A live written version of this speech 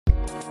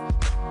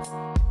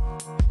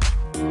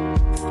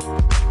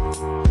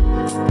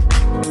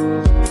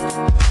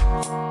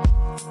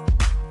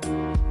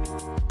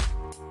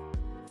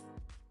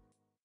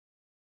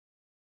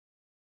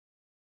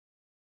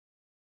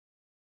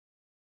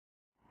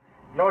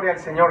Gloria al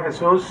Señor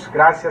Jesús,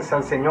 gracias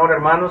al Señor,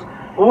 hermanos.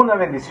 Una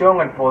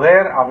bendición el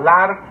poder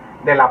hablar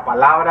de la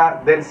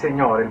palabra del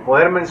Señor, el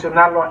poder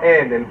mencionarlo a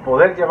Él, el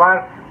poder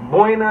llevar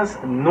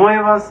buenas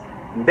nuevas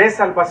de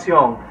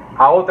salvación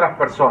a otras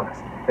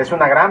personas. Es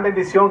una gran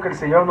bendición que el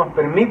Señor nos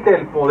permite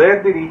el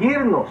poder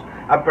dirigirnos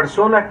a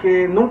personas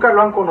que nunca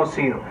lo han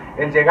conocido,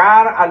 el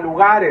llegar a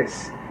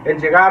lugares, el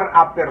llegar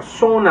a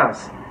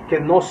personas que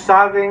no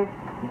saben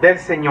del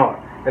Señor.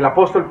 El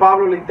apóstol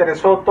Pablo le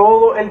interesó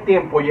todo el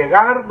tiempo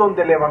llegar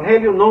donde el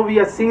evangelio no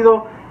había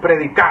sido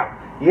predicado.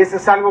 Y eso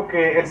es algo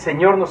que el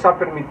Señor nos ha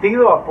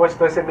permitido, ha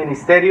puesto ese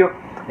ministerio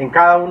en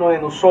cada uno de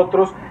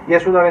nosotros. Y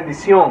es una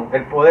bendición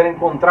el poder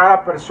encontrar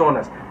a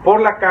personas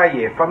por la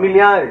calle,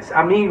 familiares,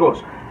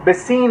 amigos,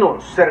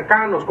 vecinos,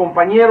 cercanos,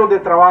 compañeros de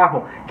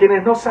trabajo,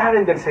 quienes no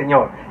saben del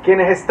Señor,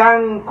 quienes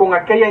están con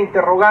aquella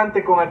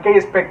interrogante, con aquella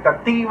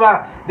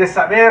expectativa de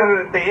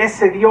saber de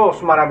ese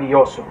Dios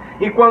maravilloso.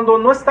 Y cuando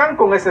no están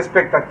con esa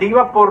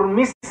expectativa, por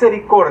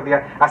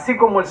misericordia, así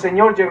como el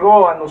Señor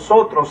llegó a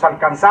nosotros, a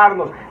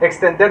alcanzarnos,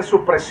 extender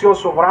su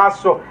precioso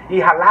brazo y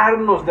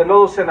jalarnos del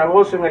lodo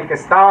cenagoso en el que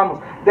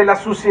estábamos, de la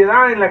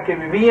suciedad en la que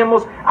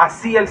vivíamos,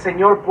 así el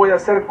Señor puede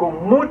hacer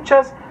con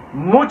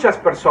muchas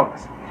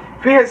personas.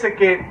 Fíjense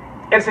que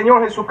el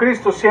Señor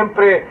Jesucristo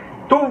siempre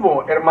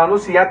tuvo,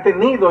 hermanos, y ha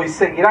tenido y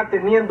seguirá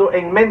teniendo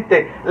en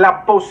mente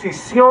la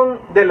posición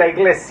de la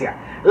iglesia.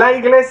 La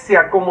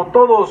iglesia, como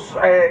todos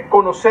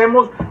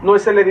conocemos, no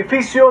es el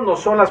edificio, no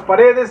son las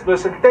paredes, no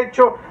es el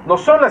techo, no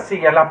son las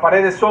sillas. Las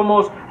paredes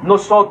somos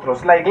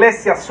nosotros, la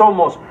iglesia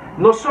somos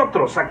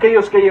nosotros,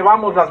 aquellos que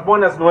llevamos las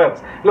buenas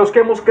nuevas, los que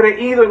hemos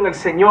creído en el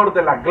Señor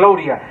de la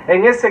gloria,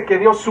 en ese que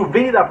dio su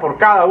vida por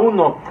cada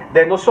uno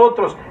de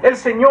nosotros. El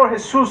Señor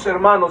Jesús,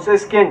 hermanos,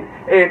 es quien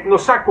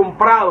nos ha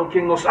comprado,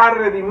 quien nos ha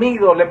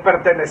redimido, le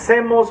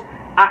pertenecemos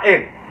a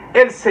Él.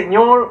 El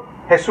Señor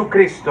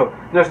Jesucristo,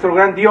 nuestro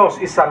gran Dios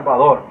y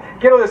Salvador.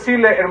 Quiero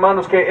decirle,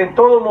 hermanos, que en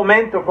todo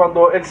momento,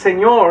 cuando el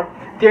Señor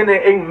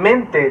tiene en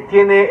mente,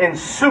 tiene en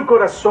su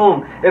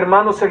corazón,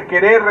 hermanos, el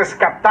querer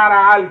rescatar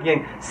a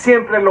alguien,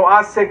 siempre lo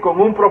hace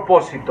con un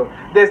propósito.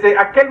 Desde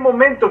aquel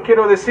momento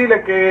quiero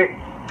decirle que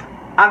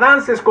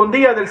Adán se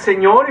escondía del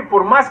Señor, y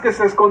por más que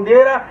se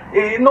escondiera,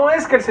 no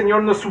es que el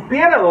Señor no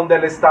supiera dónde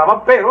él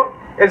estaba, pero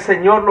el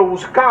Señor lo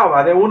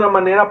buscaba de una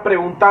manera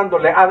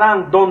preguntándole: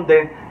 Adán,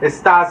 ¿dónde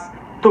estás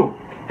tú?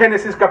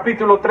 Génesis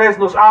capítulo 3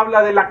 nos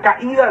habla de la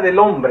caída del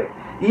hombre.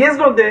 Y es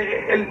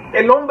donde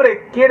el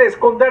hombre quiere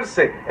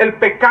esconderse. El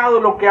pecado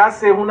lo que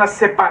hace es una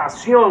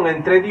separación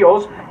entre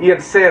Dios y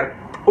el ser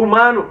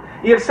humano.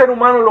 Y el ser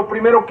humano lo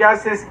primero que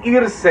hace es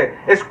irse,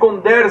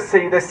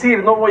 esconderse y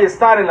decir: no voy a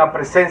estar en la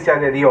presencia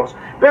de Dios.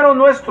 Pero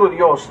nuestro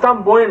Dios,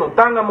 tan bueno,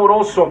 tan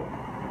amoroso,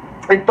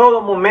 en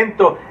todo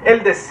momento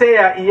Él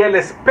desea y Él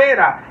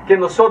espera que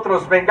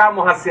nosotros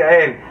vengamos hacia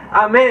Él.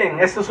 Amén.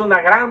 Eso es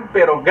una gran,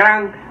 pero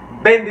gran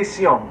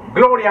bendición.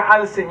 Gloria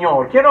al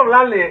Señor. Quiero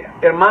hablarle,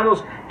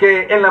 hermanos,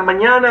 que en la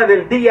mañana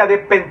del día de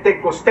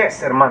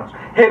Pentecostés, hermanos,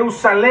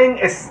 Jerusalén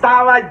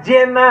estaba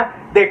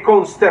llena de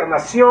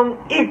consternación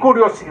y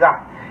curiosidad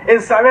en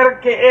saber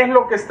qué es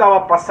lo que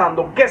estaba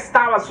pasando, qué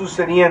estaba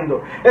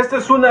sucediendo. Esta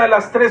es una de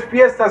las 3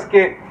 fiestas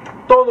que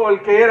todo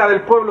el que era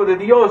del pueblo de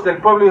Dios, del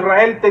pueblo de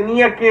Israel,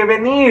 tenía que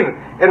venir,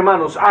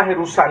 hermanos, a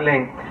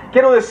Jerusalén.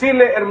 Quiero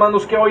decirle,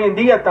 hermanos, que hoy en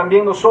día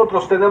también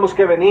nosotros tenemos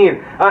que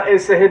venir a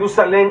ese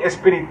Jerusalén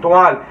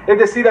espiritual, es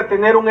decir, a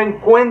tener un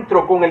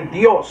encuentro con el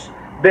Dios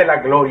de la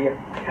gloria.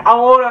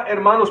 Ahora,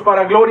 hermanos,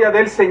 para gloria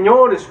del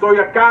Señor, estoy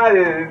acá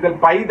del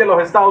país de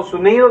los Estados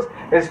Unidos,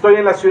 estoy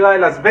en la ciudad de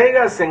Las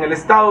Vegas, en el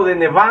estado de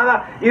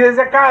Nevada, y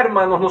desde acá,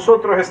 hermanos,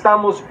 nosotros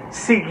estamos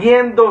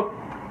siguiendo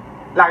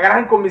la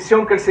gran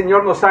comisión que el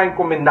Señor nos ha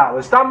encomendado.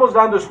 Estamos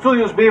dando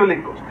estudios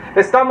bíblicos,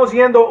 estamos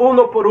yendo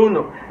uno por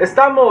uno,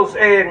 estamos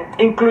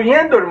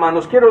incluyendo,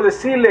 hermanos, quiero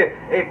decirle,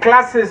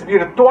 clases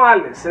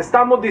virtuales,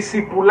 estamos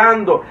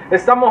discipulando,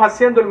 estamos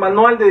haciendo el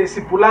manual de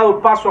discipulado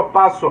paso a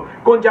paso,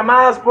 con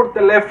llamadas por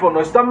teléfono,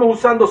 estamos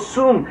usando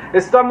Zoom,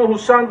 estamos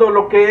usando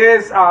lo que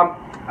es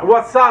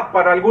WhatsApp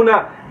para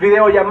alguna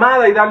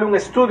videollamada y darle un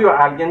estudio a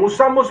alguien.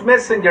 Usamos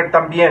Messenger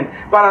también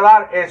para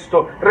dar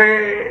esto.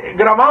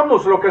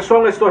 Grabamos lo que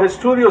son estos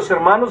estudios,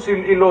 hermanos,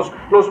 y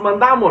los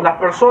mandamos. La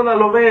persona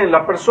lo ve,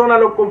 la persona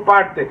lo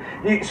comparte.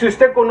 Y si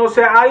usted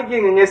conoce a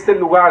alguien en este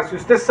lugar, si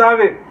usted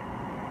sabe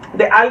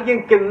de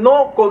alguien que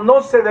no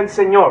conoce del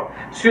Señor,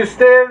 si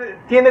usted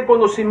tiene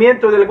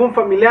conocimiento de algún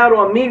familiar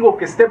o amigo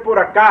que esté por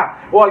acá,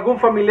 o algún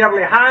familiar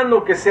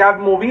lejano que se ha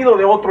movido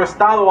de otro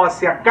estado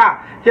hacia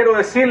acá, quiero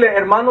decirle,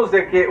 hermanos,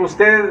 de que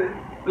usted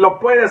lo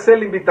puede hacer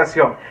la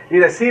invitación y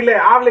decirle,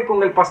 hable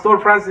con el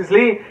pastor Francis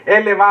Lee,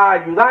 él le va a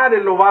ayudar,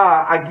 él lo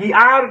va a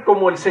guiar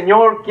como el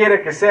Señor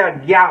quiere que sea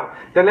guiado.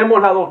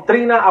 Tenemos la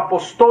doctrina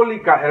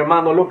apostólica,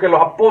 hermano, lo que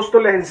los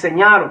apóstoles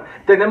enseñaron.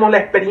 Tenemos la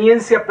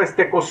experiencia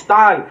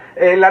pentecostal,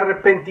 el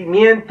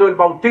arrepentimiento, el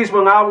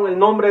bautismo en agua en el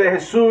nombre de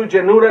Jesús,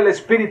 llenura del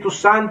Espíritu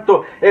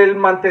Santo, el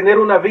mantener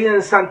una vida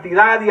en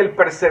santidad y el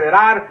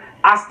perseverar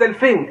hasta el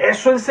fin.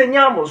 Eso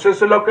enseñamos,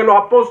 eso es lo que los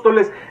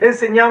apóstoles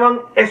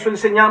enseñaban, eso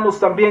enseñamos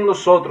también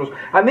nosotros.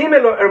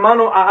 Anímelo,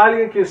 hermano, a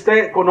alguien que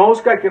usted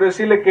conozca. Quiero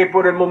decirle que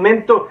por el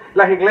momento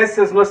las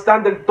iglesias no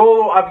están del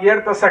todo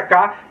abiertas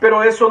acá,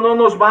 pero eso no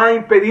nos va a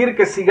impedir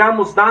que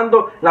sigamos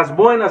dando las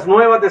buenas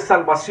nuevas de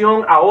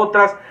salvación a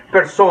otras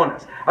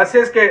personas. Así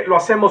es que lo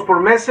hacemos por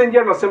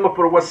Messenger, lo hacemos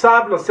por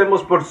WhatsApp, lo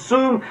hacemos por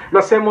Zoom, lo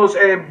hacemos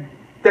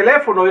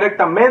teléfono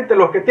directamente.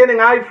 Los que tienen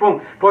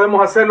iPhone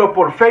podemos hacerlo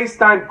por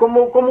FaceTime,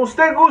 como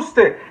usted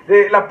guste.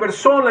 La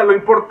persona, lo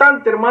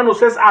importante,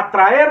 hermanos, es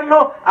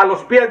atraerlo a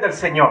los pies del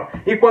Señor.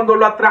 Y cuando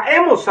lo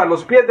atraemos a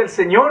los pies del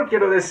Señor,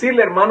 quiero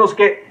decirle, hermanos,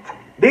 que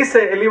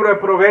dice el libro de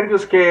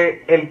Proverbios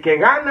que el que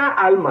gana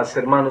almas,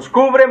 hermanos,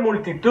 cubre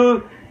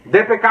multitud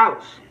de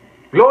pecados.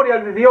 Gloria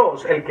al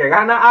Dios, el que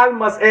gana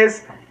almas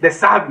es de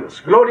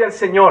sabios. Gloria al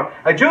Señor.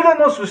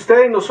 Ayúdanos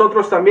usted y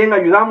nosotros también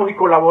ayudamos y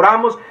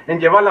colaboramos en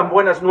llevar las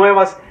buenas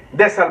nuevas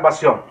de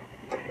salvación.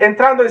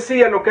 Entrando en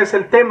sí a lo que es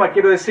el tema,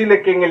 quiero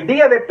decirle que en el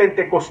día de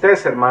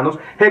Pentecostés, hermanos,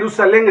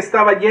 Jerusalén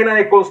estaba llena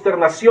de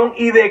consternación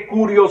y de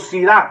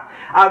curiosidad.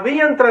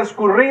 Habían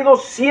transcurrido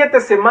 7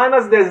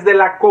 semanas desde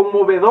la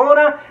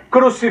conmovedora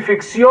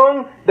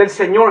crucifixión del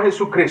Señor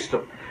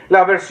Jesucristo.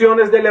 Las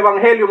versiones del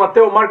Evangelio,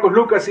 Mateo, Marcos,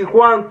 Lucas y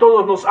Juan,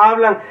 todos nos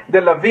hablan de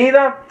la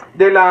vida,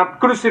 de la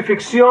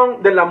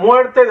crucifixión, de la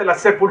muerte, de la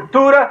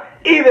sepultura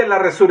y de la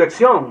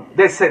resurrección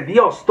de ese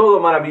Dios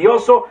todo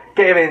maravilloso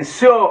que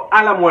venció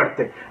a la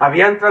muerte.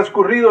 Habían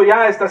transcurrido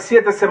ya estas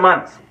 7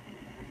 semanas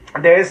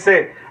de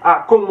ese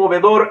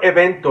conmovedor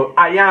evento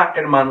allá,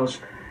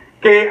 hermanos,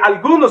 que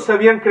algunos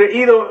habían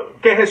creído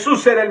que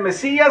Jesús era el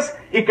Mesías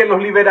y que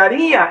los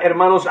liberaría,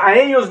 hermanos, a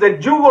ellos del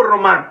yugo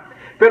romano.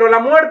 Pero la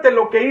muerte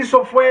lo que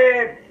hizo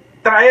fue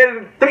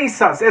traer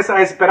trizas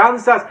esas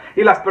esperanzas,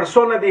 y las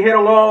personas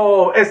dijeron,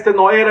 oh, este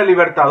no era el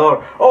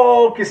libertador,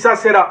 oh,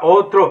 quizás era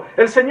otro.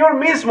 El Señor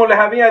mismo les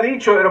había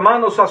dicho,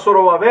 hermanos, a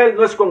Zorobabel,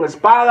 no es con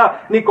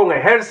espada ni con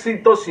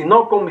ejército,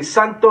 sino con mi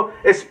Santo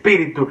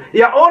Espíritu.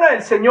 Y ahora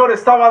el Señor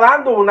estaba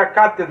dando una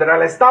cátedra,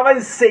 le estaba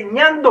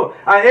enseñando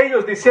a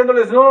ellos,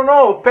 diciéndoles,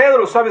 no,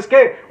 Pedro, ¿sabes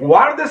qué?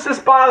 Guarda esa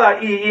espada,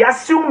 y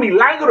hace un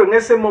milagro en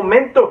ese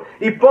momento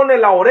y pone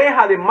la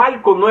oreja de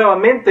Malco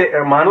nuevamente,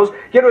 hermanos.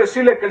 Quiero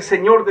decirle que el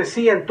Señor decía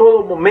en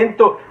todo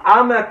momento,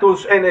 ama a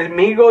tus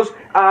enemigos,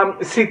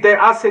 si te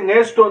hacen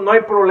esto no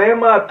hay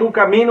problema, tú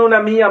camina una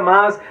milla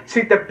más,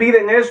 si te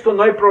piden esto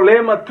no hay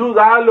problema, tú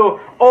dalo,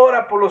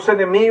 ora por los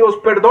enemigos,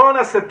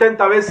 perdona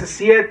 70 veces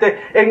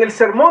 7. En el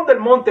Sermón del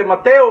Monte,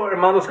 Mateo,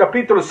 hermanos,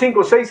 capítulos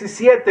 5, 6 y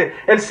 7,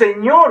 el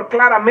Señor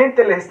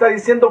claramente les está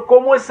diciendo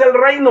cómo es el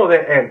reino de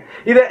Él.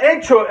 Y de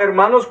hecho,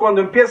 hermanos,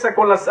 cuando empieza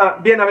con las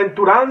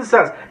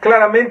bienaventuranzas,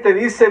 claramente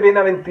dice,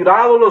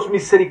 bienaventurados los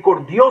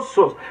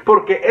misericordiosos,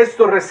 porque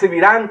estos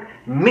recibirán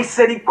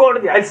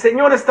misericordia. El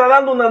Señor está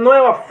dando una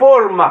nueva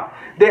forma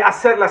de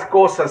hacer las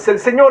cosas. El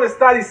Señor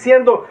está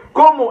diciendo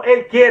cómo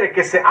Él quiere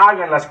que se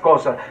hagan las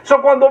cosas.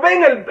 Cuando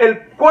ven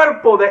el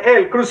cuerpo de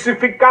Él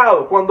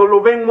crucificado, cuando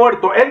lo ven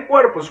muerto, el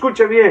cuerpo,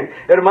 escuche bien,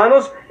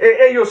 hermanos,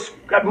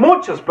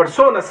 muchas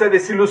personas se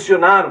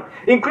desilusionaron.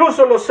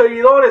 Incluso los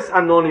seguidores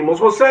anónimos,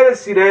 José de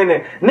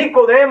Sirene,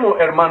 Nicodemo,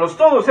 hermanos,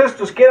 todos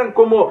estos quedan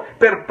como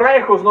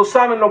perplejos, no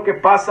saben lo que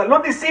pasa.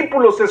 Los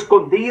discípulos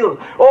escondidos,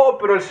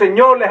 pero el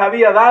Señor les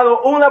había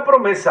dado una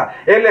promesa.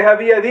 Él les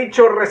había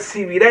dicho,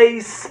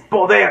 recibiréis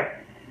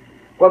poder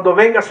cuando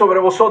venga sobre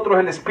vosotros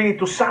el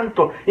Espíritu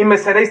Santo, y me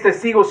seréis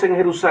testigos en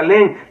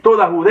Jerusalén,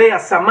 toda Judea,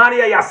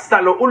 Samaria y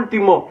hasta lo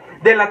último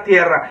de la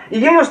tierra.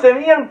 Y ellos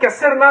tenían que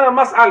hacer nada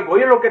más algo.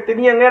 Ellos lo que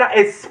tenían era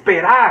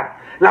esperar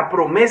la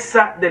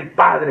promesa del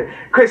Padre.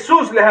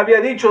 Jesús les había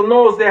dicho,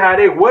 no os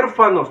dejaré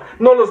huérfanos,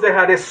 no los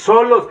dejaré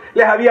solos.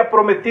 Les había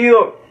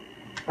prometido,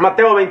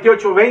 Mateo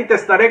 28, 20,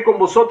 estaré con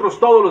vosotros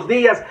todos los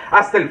días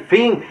hasta el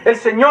fin. El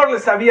Señor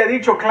les había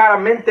dicho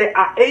claramente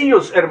a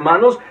ellos,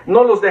 hermanos,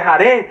 no los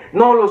dejaré,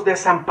 no los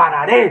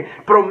desampararé.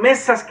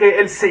 Promesas que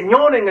el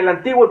Señor en el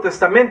Antiguo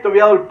Testamento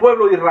había dado al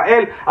pueblo de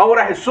Israel.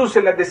 Ahora Jesús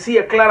se las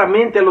decía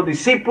claramente a los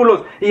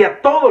discípulos y a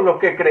todos los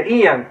que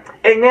creían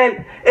en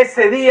Él.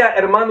 Ese día,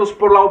 hermanos,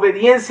 por la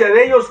obediencia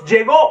de ellos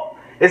llegó.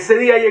 Ese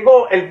día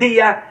llegó el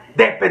día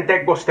de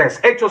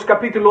Pentecostés. Hechos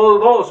capítulo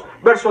 2,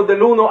 versos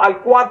del 1 al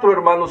 4,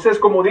 hermanos, es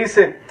como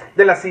dice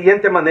de la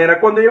siguiente manera.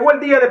 Cuando llegó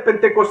el día de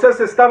Pentecostés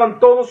estaban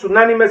todos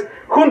unánimes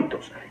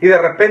juntos, y de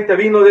repente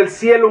vino del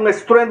cielo un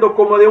estruendo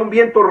como de un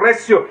viento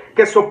recio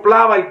que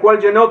soplaba, el cual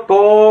llenó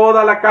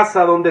toda la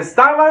casa donde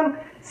estaban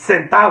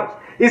sentados,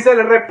 y se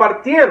les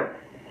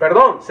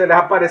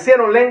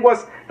aparecieron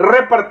lenguas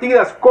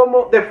repartidas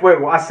como de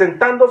fuego,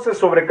 asentándose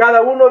sobre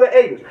cada uno de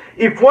ellos,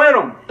 y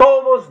fueron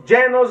todos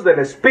llenos del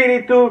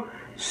Espíritu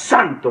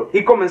Santo.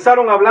 Y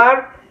comenzaron a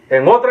hablar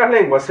en otras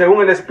lenguas,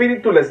 según el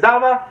Espíritu les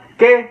daba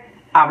que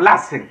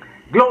hablasen.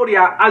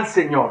 Gloria al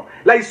Señor.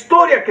 La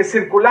historia que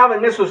circulaba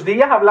en esos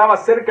días hablaba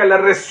acerca de la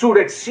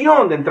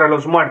resurrección de entre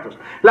los muertos.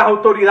 Las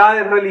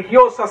autoridades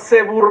religiosas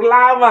se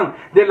burlaban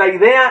de la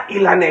idea y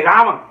la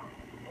negaban.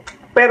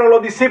 Pero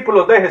los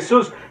discípulos de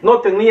Jesús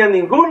no tenían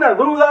ninguna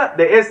duda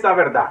de esta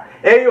verdad.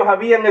 Ellos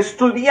habían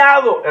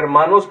estudiado,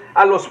 hermanos,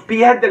 a los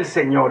pies del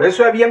Señor.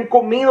 Ellos habían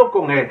comido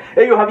con Él.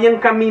 Ellos habían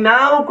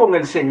caminado con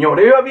el Señor.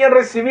 Ellos habían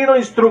recibido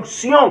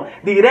instrucción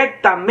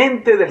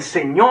directamente del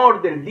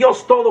Señor, del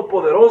Dios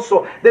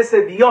Todopoderoso, de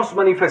ese Dios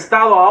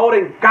manifestado ahora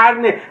en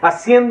carne,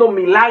 haciendo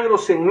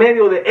milagros en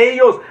medio de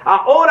ellos.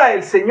 Ahora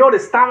el Señor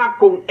estaba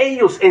con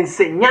ellos,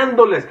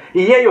 enseñándoles,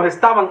 y ellos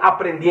estaban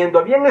aprendiendo.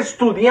 Habían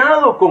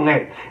estudiado con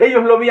Él.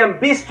 Ellos lo habían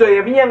visto y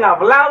habían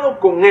hablado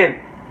con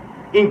Él,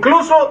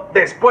 incluso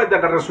después de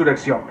la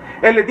resurrección.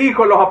 Él les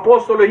dijo a los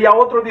apóstoles y a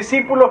otros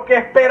discípulos que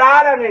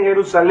esperaran en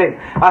Jerusalén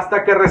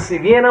hasta que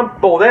recibieran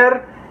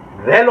poder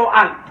de lo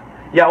alto.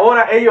 Y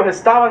ahora ellos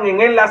estaban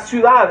en la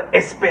ciudad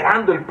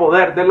esperando el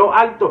poder de lo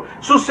alto.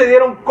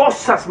 Sucedieron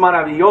cosas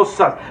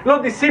maravillosas.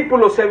 Los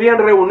discípulos se habían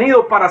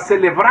reunido para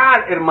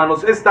celebrar,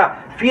 hermanos,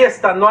 esta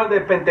fiesta anual de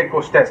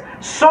Pentecostés.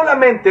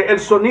 Solamente el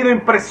sonido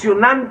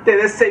impresionante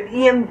de ese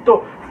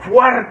viento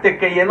fuerte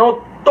que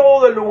llenó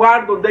todo el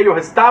lugar donde ellos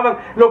estaban,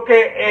 lo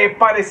que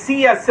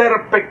parecía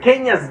ser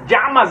pequeñas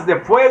llamas de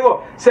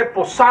fuego, se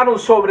posaron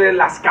sobre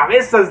las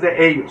cabezas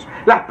de ellos.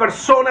 Las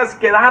personas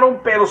quedaron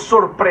pero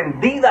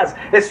sorprendidas,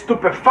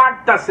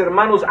 estupefactas,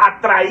 hermanos,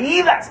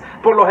 atraídas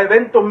por los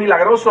eventos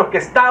milagrosos que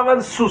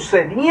estaban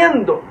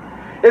sucediendo.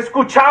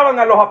 Escuchaban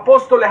a los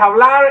apóstoles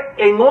hablar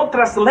en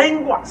otras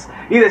lenguas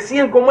y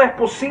decían: ¿cómo es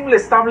posible?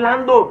 Está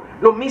hablando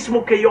lo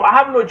mismo que yo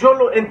hablo, yo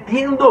lo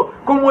entiendo.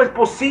 ¿Cómo es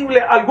posible?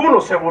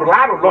 Algunos se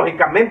burlaron,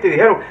 lógicamente, y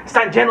dijeron: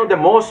 están llenos de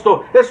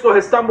mosto, estos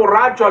están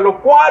borrachos. A lo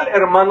cual,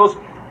 hermanos,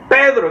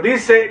 Pedro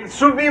dice,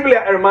 su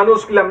Biblia,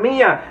 hermanos, la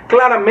mía,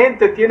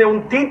 claramente tiene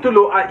un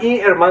título ahí,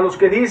 hermanos,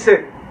 que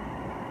dice: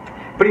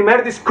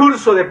 primer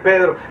discurso de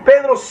Pedro.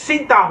 Pedro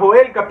cita a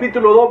Joel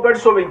capítulo 2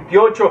 verso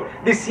 28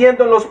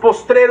 diciendo: en los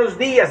postreros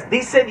días,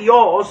 dice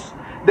Dios,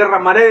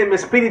 derramaré de mi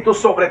espíritu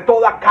sobre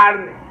toda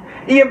carne.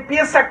 Y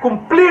empieza a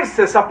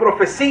cumplirse esa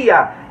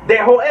profecía de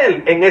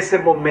Joel en ese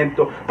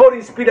momento. Por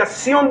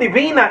inspiración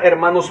divina,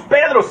 hermanos,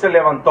 Pedro se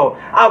levantó,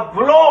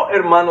 habló,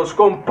 hermanos,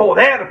 con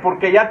poder,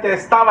 porque ya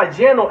estaba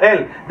lleno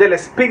él del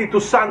Espíritu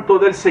Santo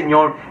del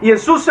Señor. Y en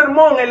su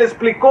sermón él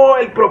explicó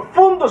el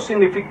profundo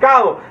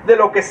significado de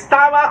lo que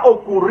estaba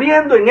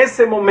ocurriendo en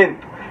ese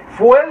momento.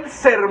 Fue el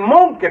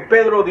sermón que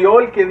Pedro dio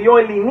el que dio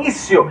el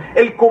inicio,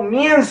 el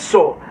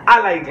comienzo a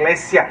la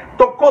iglesia.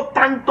 Tocó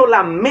tanto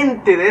la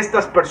mente de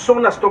estas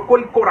personas, tocó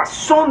el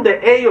corazón de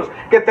ellos,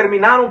 que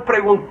terminaron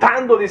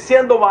preguntando,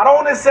 diciendo: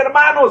 varones,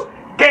 hermanos,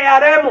 ¿qué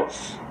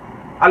haremos?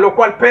 A lo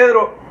cual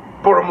Pedro,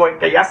 por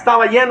que ya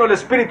estaba lleno el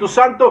Espíritu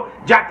Santo,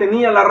 ya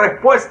tenía la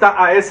respuesta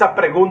a esa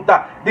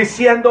pregunta,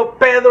 diciendo: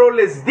 Pedro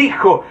les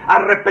dijo: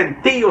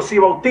 arrepentíos y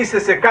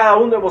bautícese cada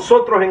uno de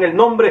vosotros en el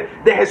nombre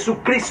de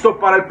Jesucristo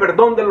para el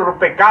perdón de los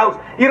pecados,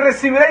 y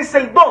recibiréis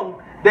el don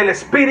del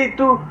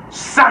Espíritu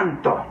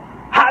Santo.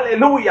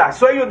 Aleluya.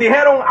 Ellos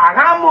dijeron: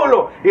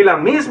 hagámoslo. Y la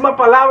misma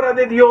palabra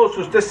de Dios,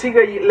 usted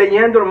sigue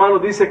leyendo, hermano,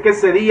 dice que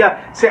ese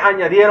día se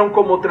añadieron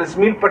como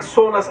 3,000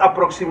 personas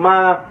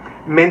aproximadamente.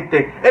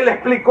 Él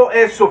explicó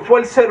eso. Fue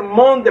el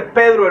sermón de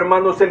Pedro,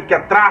 hermanos, el que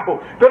atrajo.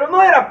 Pero no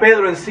era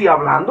Pedro en sí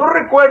hablando.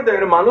 Recuerden,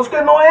 hermanos,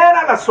 que no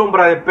era la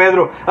sombra de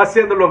Pedro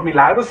haciendo los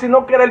milagros,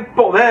 sino que era el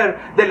poder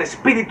del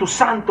Espíritu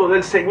Santo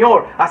del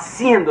Señor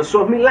haciendo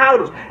esos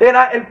milagros.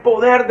 Era el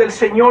poder del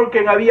Señor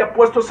quien había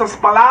puesto esas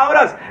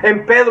palabras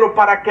en Pedro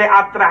para que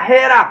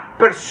atrajera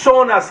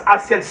personas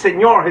hacia el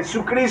Señor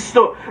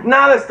Jesucristo.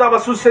 Nada estaba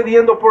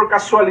sucediendo por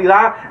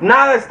casualidad.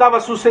 Nada estaba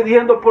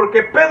sucediendo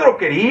porque Pedro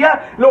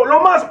quería.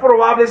 Lo más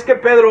probable es que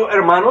Pedro,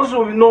 hermanos,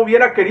 no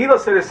hubiera querido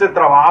hacer ese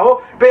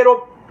trabajo,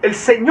 pero el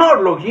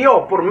Señor lo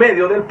guió por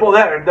medio del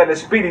poder del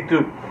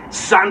Espíritu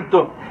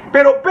Santo.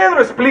 Pero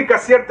Pedro explica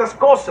ciertas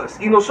cosas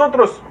y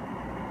nosotros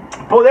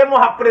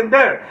podemos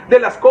aprender de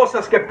las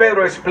cosas que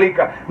Pedro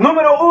explica.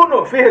 Número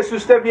 1, fíjese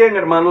usted bien,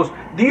 hermanos,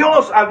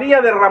 Dios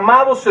había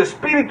derramado su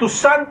Espíritu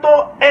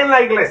Santo en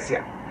la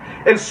iglesia.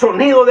 El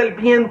sonido del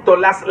viento,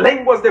 las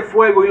lenguas de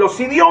fuego y los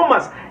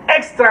idiomas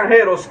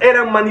extranjeros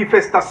eran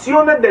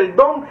manifestaciones del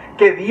don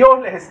que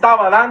Dios les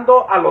estaba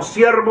dando a los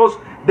siervos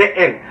de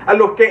Él, a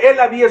los que Él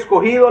había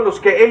escogido, a los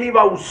que Él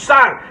iba a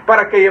usar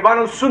para que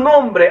llevaran su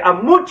nombre a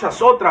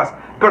muchas otras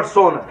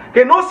personas.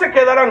 Que no se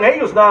quedaran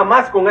ellos nada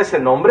más con ese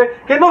nombre,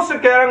 que no se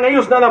quedaran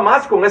ellos nada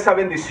más con esa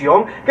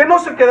bendición, que no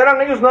se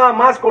quedaran ellos nada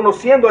más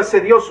conociendo a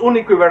ese Dios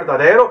único y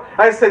verdadero,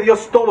 a ese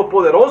Dios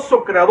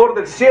todopoderoso, creador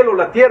del cielo,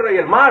 la tierra y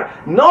el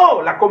mar.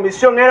 No, la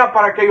comisión era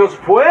para que ellos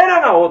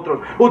fueran a otros,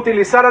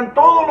 utilizaran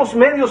todos los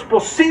medios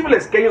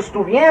posibles que ellos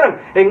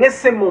tuvieran en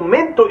ese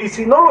momento, y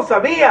si no lo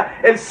sabía,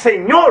 el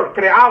Señor,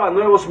 creador creaba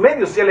nuevos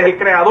medios, Él es el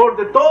creador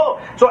de todo.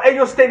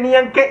 Ellos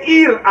tenían que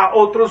ir a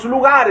otros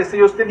lugares,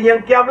 ellos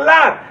tenían que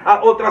hablar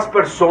a otras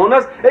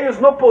personas,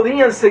 ellos no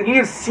podían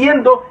seguir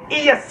siendo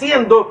y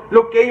haciendo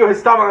lo que ellos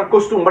estaban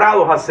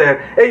acostumbrados a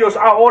hacer. Ellos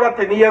ahora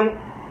tenían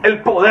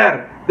el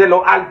poder de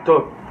lo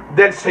alto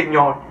del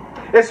Señor.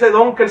 Ese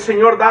don que el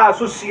Señor da a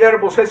sus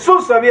siervos.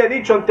 Jesús había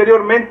dicho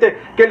anteriormente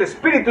que el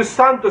Espíritu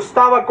Santo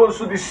estaba con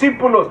sus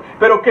discípulos,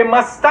 pero que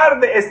más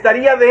tarde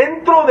estaría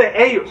dentro de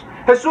ellos.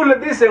 Jesús les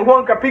dice en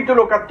Juan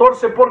capítulo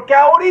 14, porque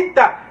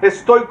ahorita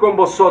estoy con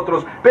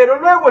vosotros, pero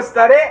luego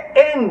estaré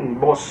en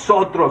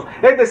vosotros.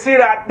 Es decir,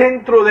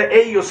 dentro de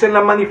ellos, en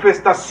la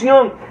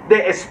manifestación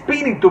de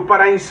Espíritu,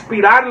 para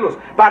inspirarlos,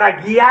 para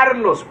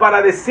guiarlos,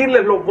 para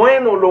decirles lo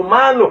bueno, lo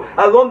malo,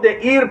 a dónde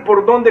ir,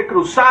 por dónde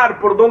cruzar,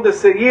 por dónde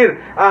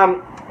seguir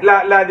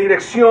la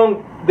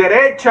dirección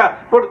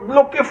derecha, por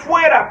lo que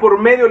fuera, por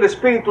medio del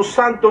Espíritu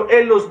Santo.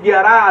 Él los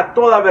guiará a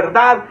toda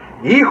verdad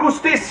y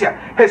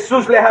justicia.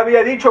 Jesús les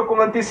había dicho con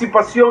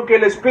anticipación que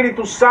el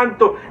Espíritu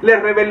Santo les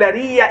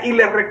revelaría y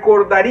les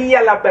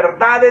recordaría las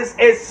verdades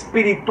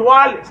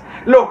espirituales,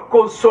 los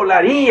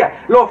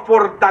consolaría, los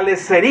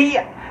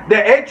fortalecería.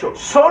 De hecho,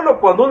 solo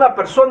cuando una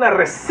persona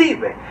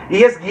recibe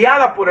y es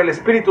guiada por el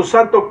Espíritu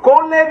Santo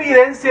con la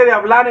evidencia de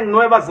hablar en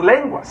nuevas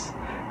lenguas,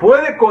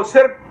 puede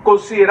ser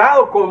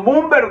considerado como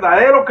un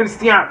verdadero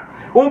cristiano,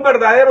 un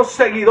verdadero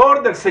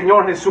seguidor del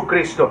Señor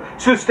Jesucristo.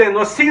 Si usted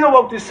no ha sido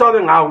bautizado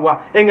en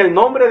agua, en el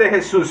nombre de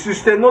Jesús, si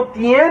usted no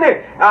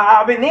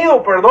ha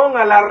venido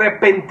al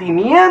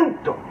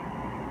arrepentimiento,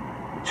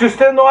 si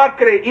usted no ha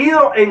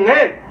creído en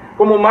Él,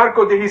 como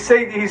Marcos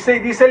 16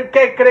 dice, el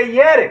que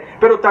creyere,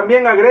 pero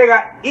también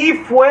agrega, y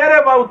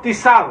fuere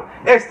bautizado,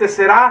 este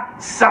será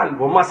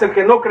salvo, mas el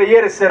que no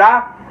creyere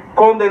será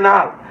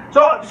condenado.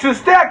 Si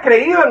usted ha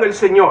creído en el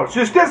Señor, si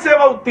usted se ha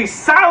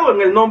bautizado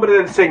en el nombre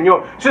del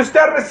Señor, si usted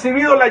ha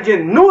recibido la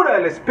llenura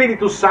del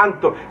Espíritu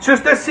Santo, si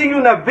usted sigue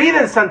una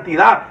vida en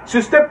santidad, si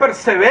usted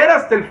persevera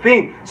hasta el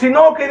fin, si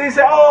no que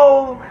dice,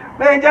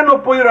 ya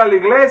no puedo ir a la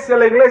iglesia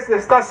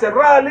está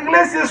cerrada, la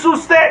iglesia es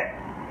usted.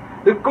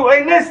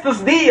 En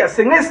estos días,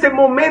 en este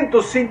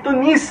momento,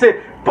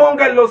 sintonice,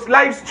 ponga los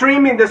live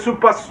streaming de su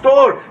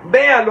pastor,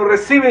 véalo,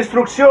 recibe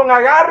instrucción,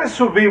 agarre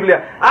su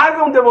Biblia,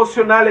 haga un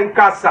devocional en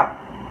casa.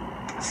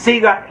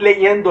 Siga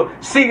leyendo,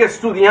 siga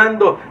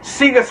estudiando,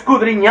 siga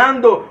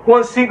escudriñando.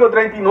 Juan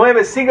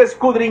 5:39, siga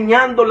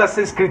escudriñando las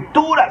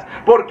Escrituras,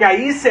 porque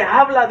ahí se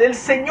habla del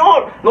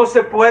Señor. No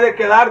se puede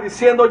quedar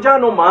diciendo ya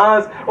no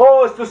más,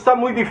 esto está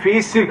muy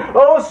difícil,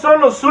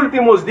 son los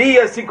últimos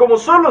días, y como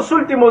son los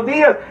últimos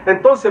días,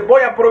 entonces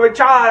voy a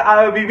aprovechar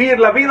a vivir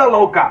la vida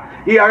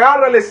loca, y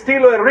agarra el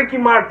estilo de Ricky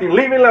Martin,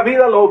 living la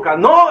vida loca.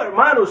 No,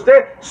 hermano,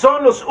 usted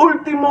son los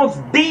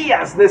últimos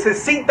días,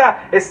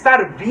 necesita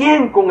estar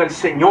bien con el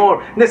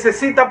Señor,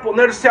 necesita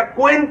ponerse a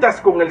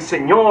cuentas con el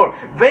Señor.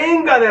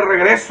 Venga de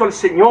regreso al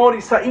Señor.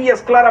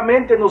 Isaías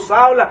claramente nos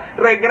habla,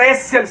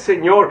 regrese al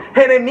Señor.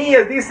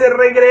 Jeremías dice,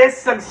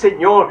 regresa al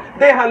Señor,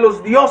 deja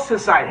los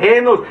dioses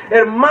ajenos.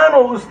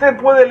 Hermano, usted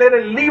puede leer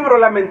el libro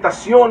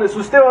Lamentaciones,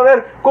 usted va a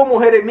ver cómo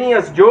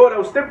Jeremías llora,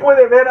 usted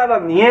puede ver a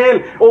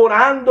Daniel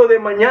orando de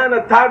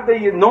mañana, tarde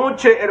y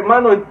noche,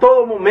 hermano, en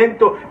todo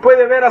momento.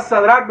 Puede ver a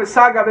Sadrach,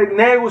 Mesach,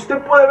 Abednego, usted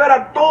puede ver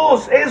a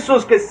todos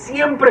esos que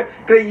siempre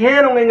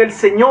creyeron en el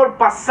Señor,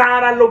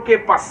 pasara lo que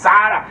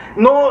pasara.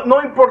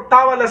 No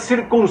importaba las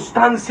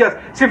circunstancias,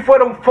 si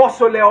fuera un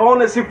foso de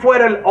leones, si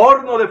fuera el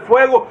horno de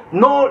fuego,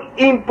 no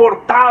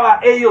importaba.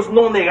 Ellos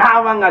no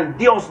negaban al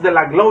Dios de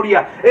la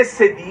gloria,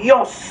 ese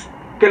Dios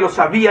que los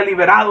había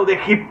liberado de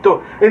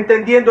Egipto,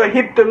 entendiendo a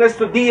Egipto en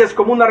estos días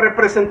como una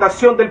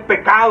representación del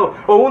pecado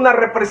o una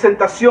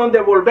representación de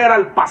volver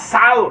al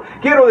pasado.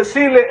 Quiero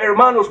decirle,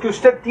 hermanos, que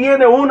usted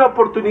tiene una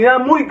oportunidad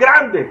muy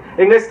grande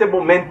en este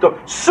momento.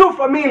 Su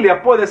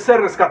familia puede ser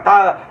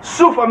rescatada,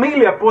 su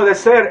familia puede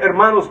ser,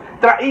 hermanos,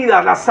 traída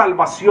a la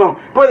salvación,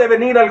 puede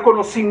venir al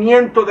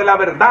conocimiento de la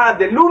verdad,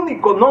 del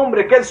único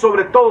nombre que es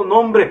sobre todo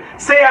nombre,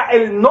 sea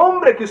el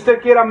nombre que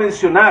usted quiera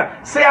mencionar,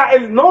 sea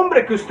el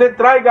nombre que usted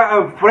traiga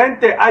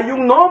enfrente. Hay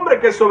un nombre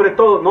que es sobre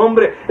todo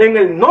nombre. En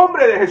el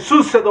nombre de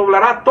Jesús se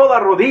doblará toda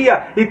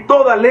rodilla y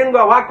toda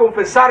lengua va a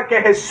confesar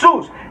que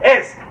Jesús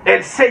es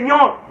el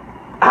Señor.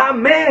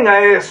 Amén a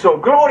eso.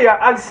 Gloria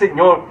al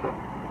Señor.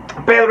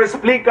 Pedro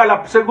explica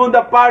la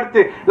segunda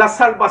parte. La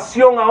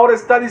salvación ahora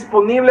está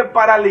disponible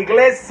para la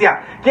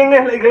iglesia. ¿Quién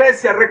es la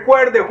iglesia?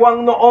 Recuerde,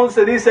 Juan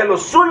 1:11 dice,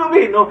 los suyos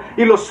vino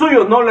y los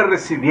suyos no le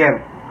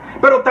recibieron.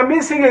 Pero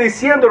también sigue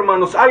diciendo,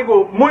 hermanos,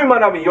 algo muy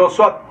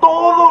maravilloso. A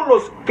todos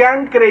los que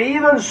han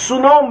creído en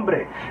su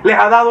nombre, les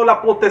ha dado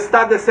la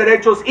potestad de ser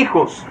hechos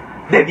hijos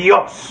de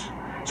Dios.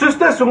 Si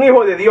usted es un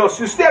hijo de Dios,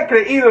 si usted ha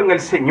creído en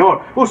el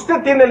Señor,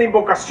 usted tiene la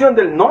invocación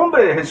del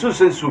nombre de Jesús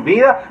en su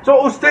vida,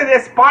 usted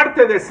es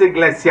parte de esa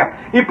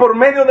iglesia. Y por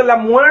medio de la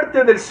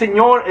muerte del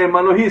Señor,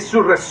 hermanos, y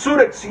su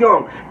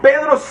resurrección,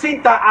 Pedro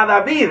cita a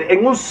David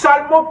en un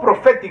salmo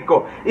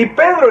profético. Y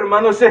Pedro,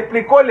 hermanos,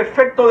 explicó el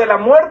efecto de la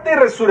muerte y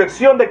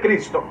resurrección de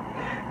Cristo.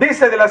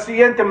 Dice de la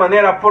siguiente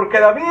manera, porque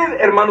David,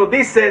 hermanos,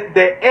 dice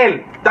de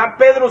él, está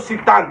Pedro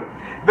citando,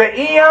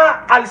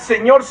 Veía al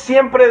Señor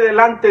siempre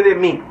delante de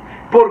mí,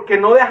 porque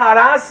no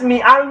dejarás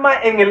mi alma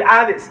en el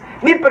Hades,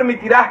 ni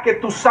permitirás que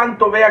tu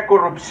santo vea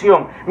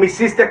corrupción. Me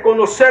hiciste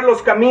conocer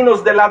los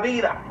caminos de la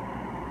vida.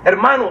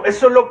 Hermano,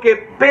 eso es lo que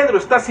Pedro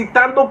está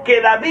citando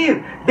que David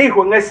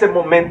dijo en ese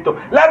momento.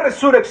 La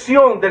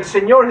resurrección del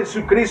Señor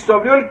Jesucristo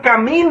abrió el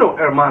camino,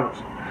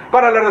 hermanos,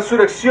 para la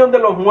resurrección de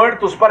los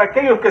muertos, para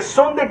aquellos que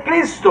son de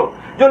Cristo.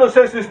 Yo no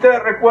sé si usted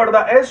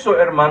recuerda eso,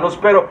 hermanos,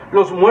 pero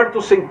los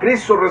muertos en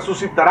Cristo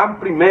resucitarán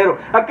primero.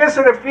 ¿A qué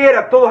se refiere?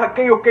 A todos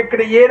aquellos que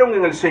creyeron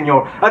en el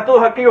Señor, a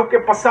todos aquellos que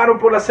pasaron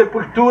por la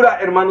sepultura,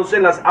 hermanos,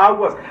 en las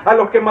aguas, a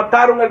los que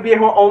mataron al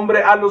viejo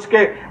hombre, a los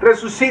que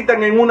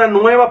resucitan en una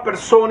nueva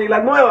persona y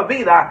la nueva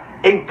vida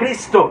en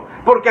Cristo.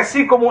 Porque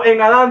así como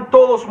en Adán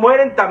todos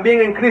mueren,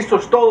 también en Cristo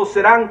todos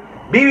serán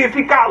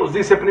vivificados,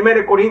 dice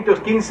 1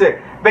 Corintios 15,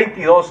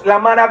 22. La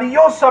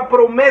maravillosa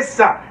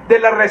promesa de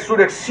la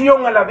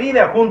resurrección a la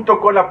vida junto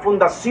con la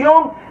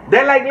fundación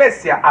de la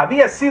iglesia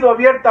había sido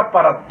abierta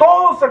para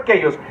todos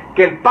aquellos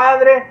que el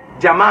Padre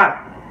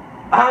llamara.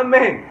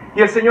 Amén.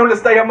 Y el Señor le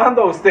está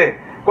llamando a usted.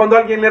 Cuando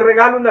alguien le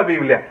regala una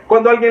Biblia,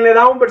 cuando alguien le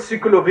da un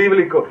versículo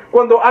bíblico,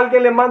 cuando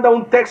alguien le manda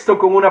un texto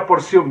con una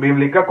porción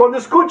bíblica, cuando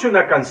escucha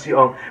una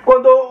canción,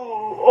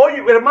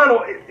 oye,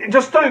 hermano, yo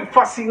estoy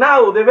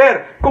fascinado de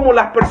ver cómo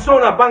las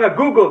personas van a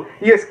Google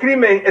y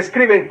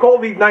escriben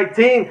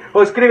COVID-19,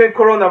 o escriben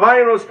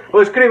coronavirus,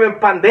 o escriben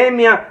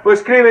pandemia, o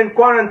escriben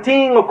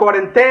quarantine o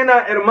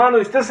cuarentena, hermano,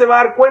 y usted se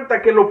va a dar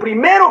cuenta que lo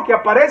primero que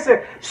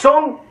aparece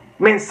son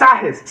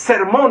mensajes,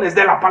 sermones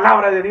de la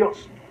palabra de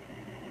Dios.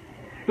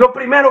 Lo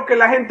primero que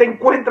la gente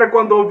encuentra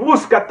cuando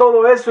busca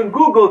todo eso en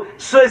Google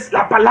es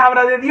la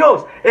palabra de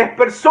Dios. Es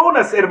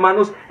personas,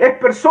 hermanos, es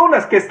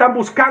personas que están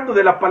buscando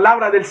de la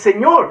palabra del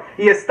Señor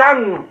y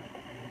están,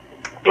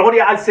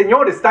 gloria al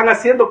Señor, están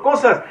haciendo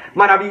cosas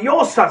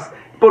maravillosas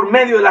por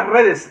medio de las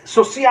redes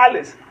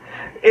sociales.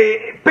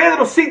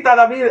 Pedro cita a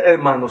David,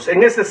 hermanos,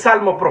 en ese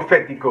salmo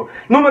profético.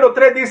 Número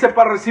 3 dice,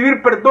 para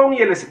recibir perdón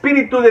y el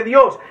Espíritu de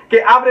Dios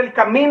que abre el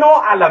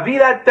camino a la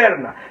vida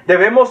eterna,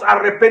 debemos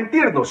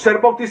arrepentirnos, ser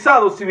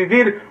bautizados y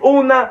vivir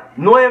una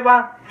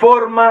nueva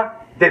forma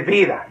de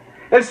vida.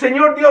 El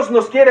Señor Dios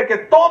nos quiere que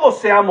todos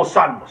seamos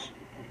salvos.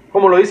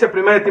 Como lo dice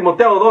 1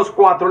 Timoteo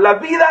 2:4, la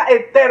vida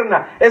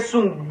eterna es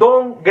un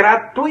don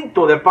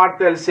gratuito de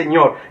parte del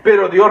Señor,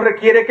 pero Dios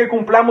requiere que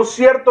cumplamos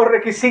ciertos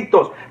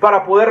requisitos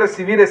para poder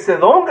recibir ese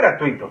don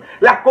gratuito.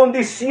 Las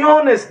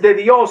condiciones de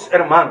Dios,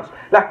 hermanos,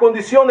 las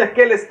condiciones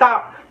que Él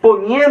está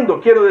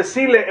poniendo, quiero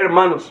decirle,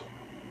 hermanos,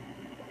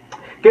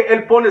 que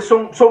Él pone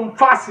son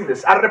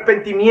fáciles: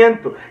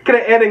 arrepentimiento,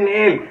 creer en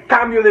Él,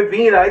 cambio de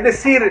vida. Es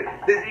decir,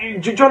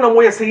 yo no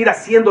voy a seguir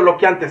haciendo lo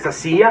que antes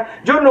hacía,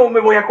 yo no me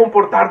voy a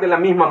comportar de la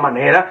misma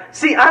manera.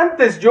 Si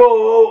antes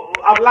yo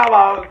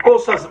hablaba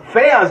cosas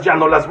feas, ya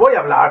no las voy a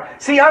hablar.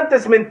 Si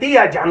antes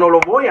mentía, ya no lo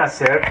voy a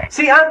hacer.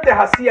 Si antes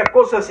hacía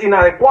cosas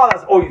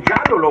inadecuadas, hoy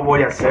ya no lo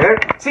voy a hacer.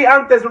 Si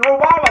antes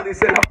robaba,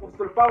 dice el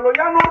apóstol Pablo,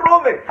 ya no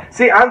robe.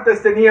 Si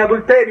antes tenía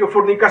adulterio,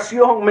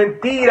 fornicación,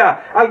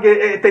 mentira,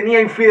 alguien tenía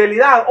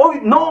infidelidad, hoy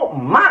no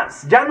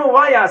más, ya no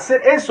vaya a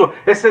hacer eso.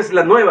 Esa es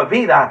la nueva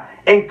vida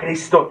en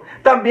Cristo.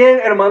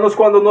 También, hermanos,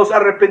 cuando nos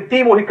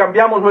arrepentimos y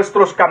cambiamos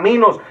nuestros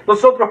caminos,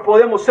 nosotros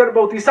podemos ser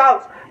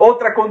bautizados.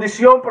 Otra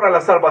condición para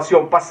la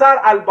salvación: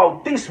 pasar al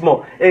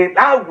bautismo en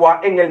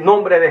agua en el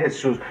nombre de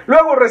Jesús.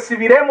 Luego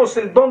recibiremos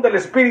el don del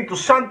Espíritu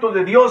Santo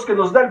de Dios, que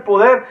nos da el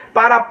poder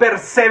para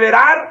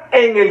perseverar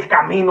en el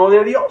camino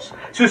de Dios.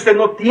 Si usted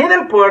no tiene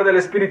el poder del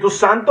Espíritu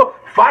Santo,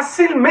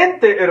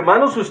 fácilmente,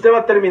 hermanos, usted va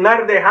a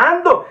terminar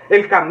dejando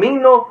el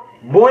camino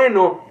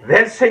bueno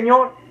del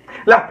Señor.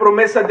 Las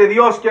promesas de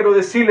Dios, quiero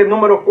decirle,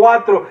 número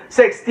 4,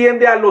 se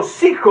extiende a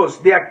los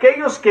hijos de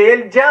aquellos que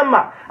Él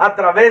llama a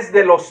través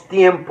de los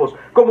tiempos.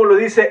 Como lo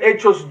dice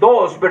Hechos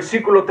 2,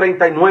 versículo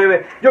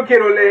 39. Yo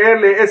quiero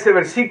leerle ese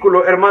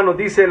versículo, hermanos.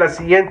 Dice de la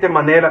siguiente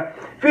manera.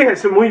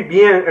 Fíjense muy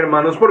bien,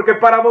 hermanos, porque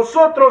para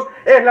vosotros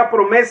es la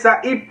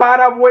promesa, y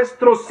para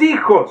vuestros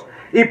hijos,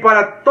 y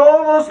para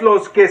todos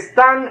los que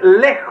están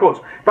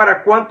lejos,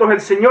 para cuantos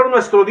el Señor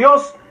nuestro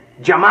Dios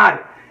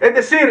llamare. Es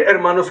decir,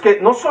 hermanos, que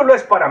no solo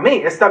es para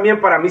mí, es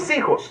también para mis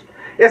hijos,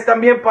 es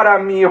también para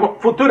mis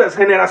futuras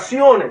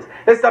generaciones,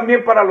 es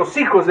también para los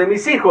hijos de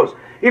mis hijos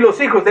y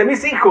los hijos de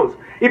mis hijos,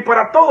 y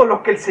para todos los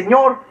que el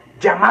Señor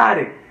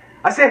llamare.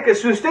 Así es que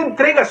si usted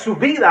entrega su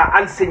vida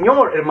al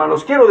Señor,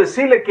 hermanos, quiero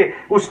decirle que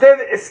usted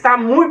está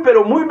muy,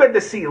 pero muy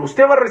bendecido.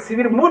 Usted va a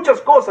recibir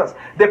muchas cosas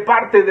de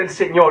parte del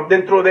Señor.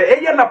 Dentro de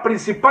ellas, la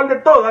principal de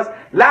todas,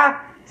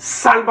 la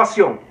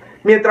salvación.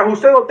 Mientras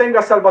usted no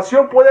tenga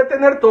salvación, puede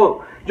tener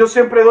todo. Yo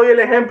siempre doy el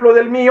ejemplo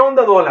del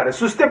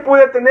 $1,000,000. Usted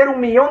puede tener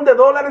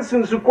 $1,000,000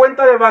 en su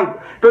cuenta de banco,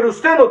 pero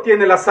usted no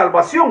tiene la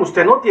salvación,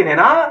 usted no tiene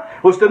nada.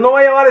 Usted no va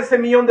a llevar ese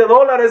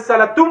 $1,000,000 a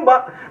la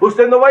tumba.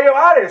 Usted no va a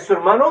llevar eso,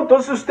 hermano.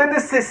 Entonces usted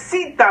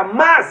necesita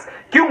más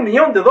que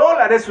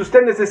 $1,000,000.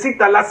 Usted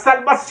necesita la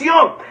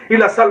salvación. Y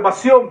la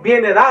salvación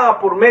viene dada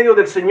por medio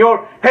del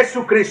Señor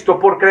Jesucristo,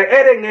 por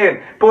creer en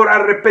Él, por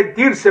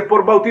arrepentirse,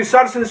 por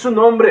bautizarse en su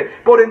nombre,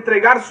 por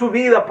entregar su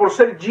vida, por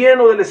ser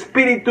lleno del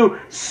Espíritu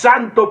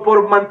Santo,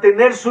 por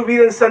mantener su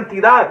vida en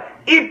santidad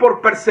y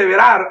por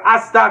perseverar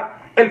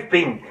hasta el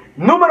fin.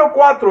 Número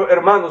 4,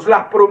 hermanos,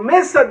 las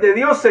promesas de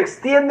Dios se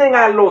extienden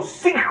a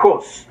los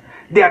hijos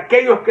de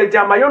aquellos que Él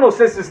llama. Yo no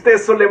sé si a usted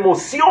eso le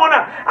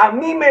emociona. A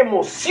mí me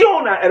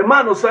emociona,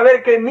 hermanos,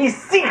 saber que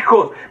mis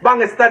hijos van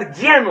a estar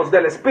llenos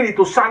del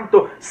Espíritu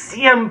Santo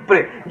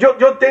siempre.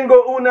 Yo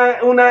tengo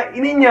una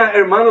niña,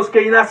 hermanos,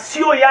 que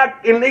nació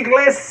ya en la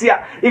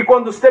iglesia, y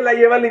cuando usted la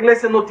lleva a la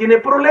iglesia no tiene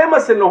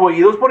problemas en los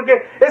oídos,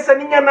 porque esa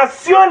niña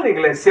nació en la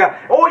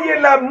iglesia, oye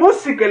la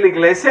música en la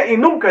iglesia y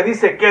nunca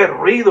dice qué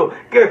ruido,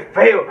 qué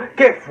feo,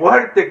 qué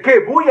fuerte, qué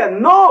bulla.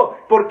 No,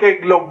 porque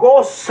lo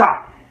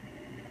goza,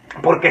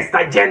 porque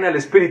está llena del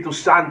Espíritu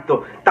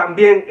Santo.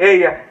 También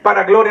ella,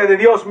 para gloria de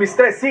Dios, mis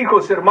 3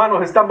 hijos,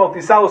 hermanos, están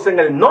bautizados en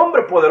el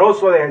nombre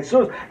poderoso de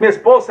Jesús. Mi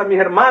esposa, mis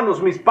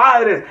hermanos, mis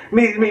padres,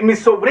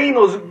 mis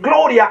sobrinos,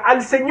 gloria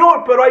al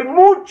Señor. Pero hay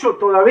mucho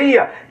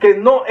todavía que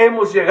no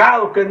hemos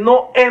llegado, que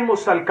no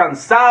hemos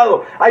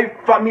alcanzado. Hay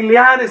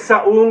familiares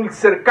aún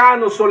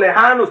cercanos o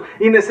lejanos,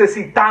 y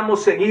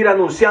necesitamos seguir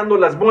anunciando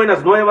las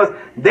buenas nuevas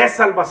de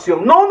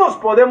salvación. No nos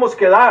podemos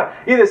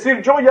quedar y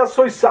decir, yo ya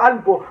soy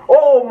salvo,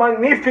 oh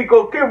magnífico,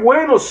 qué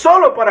bueno,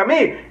 solo para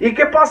mí. ¿Y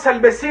qué pasa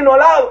al vecino al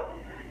lado?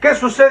 ¿Qué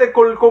sucede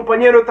con el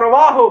compañero de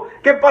trabajo?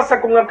 ¿Qué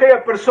pasa con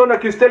aquella persona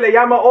que usted le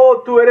llama,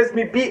 oh, tú eres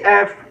mi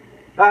BF?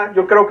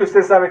 Yo creo que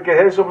usted sabe que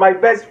es eso, my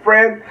best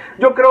friend.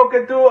 Yo creo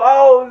que tú,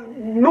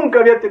 nunca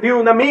había tenido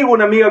un amigo,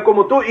 una amiga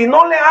como tú, y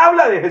no le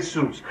habla de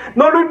Jesús,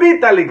 no lo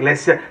invita a la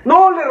iglesia,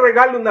 no le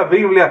regala una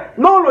Biblia,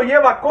 no lo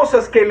lleva a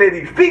cosas que le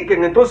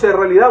edifiquen. Entonces en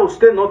realidad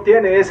usted no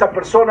tiene esa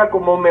persona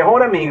como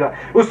mejor amiga.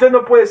 Usted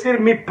no puede decir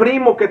mi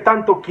primo que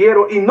tanto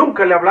quiero y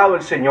nunca le ha hablado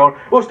el Señor.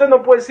 Usted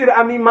no puede decir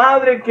a mi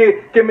madre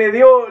que me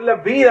dio la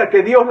vida,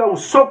 que Dios la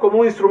usó como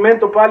un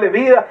instrumento para darle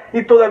vida,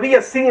 y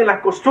todavía siguen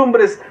las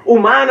costumbres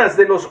humanas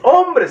de los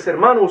hombres.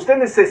 Hermano, usted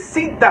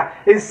necesita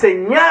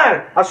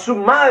enseñar a su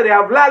madre a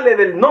hablarle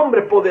del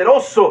nombre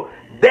poderoso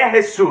de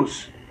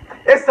Jesús.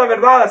 Esta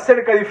verdad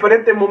acerca de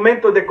diferentes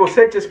momentos de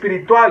cosecha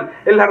espiritual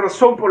es la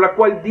razón por la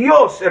cual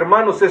Dios,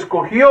 hermanos,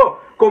 escogió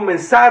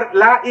comenzar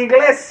la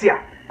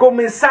iglesia.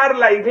 Comenzar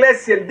la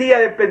iglesia el día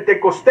de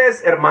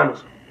Pentecostés,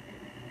 hermanos.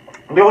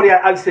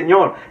 Gloria al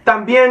Señor.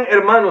 También,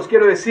 hermanos,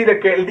 quiero decirle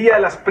que el día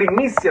de las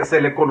primicias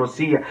se le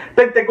conocía.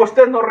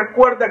 Pentecostés nos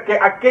recuerda que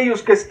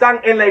aquellos que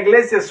están en la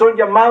iglesia son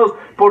llamados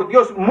por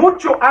Dios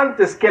mucho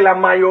antes que la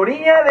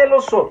mayoría de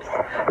los otros.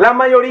 La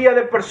mayoría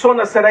de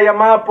personas será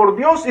llamada por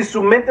Dios y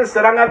sus mentes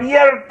serán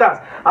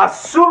abiertas a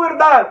su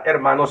verdad,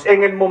 hermanos,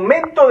 en el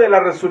momento de la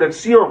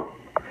resurrección,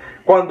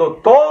 cuando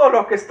todos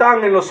los que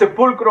están en los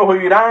sepulcros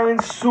oirán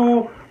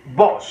su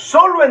voz.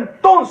 Solo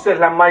entonces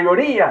la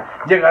mayoría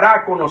llegará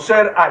a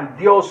conocer al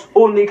Dios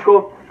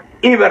único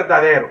y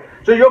verdadero.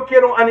 Yo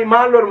quiero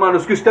animarlo,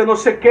 hermanos, que usted no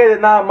se quede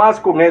nada más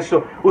con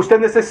eso. Usted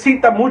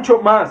necesita mucho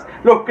más.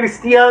 Los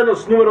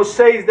cristianos, número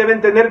 6,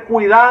 deben tener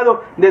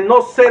cuidado de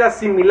no ser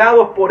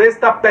asimilados por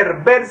esta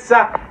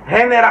perversa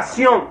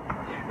generación.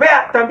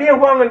 Vea, también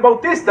Juan el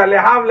Bautista les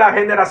habla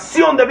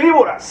generación de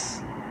víboras.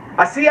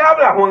 Así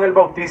habla Juan el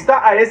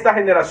Bautista a esta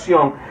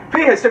generación.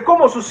 Fíjese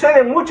cómo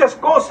suceden muchas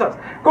cosas.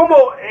 Como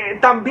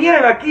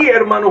también aquí,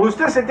 hermanos,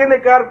 usted se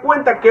tiene que dar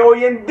cuenta que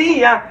hoy en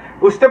día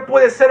usted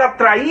puede ser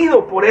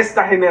atraído por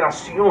esta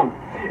generación.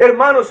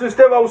 Hermanos, si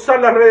usted va a usar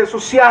las redes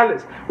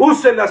sociales,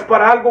 úselas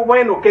para algo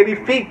bueno, que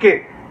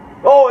edifique.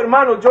 Oh,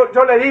 hermanos,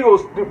 yo le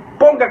digo,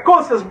 ponga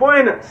cosas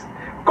buenas.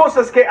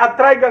 Cosas que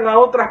atraigan a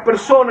otras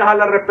personas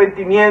al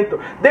arrepentimiento.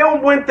 Dé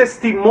un buen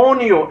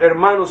testimonio,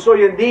 hermanos,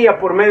 hoy en día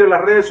por medio de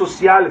las redes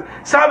sociales.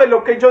 ¿Sabe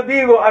lo que yo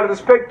digo al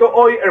respecto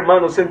hoy,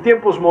 hermanos, en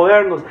tiempos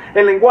modernos?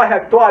 El lenguaje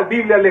actual,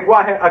 Biblia, el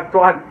lenguaje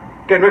actual,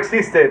 que no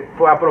existe,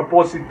 fue a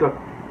propósito.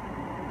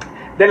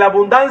 De la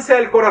abundancia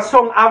del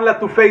corazón habla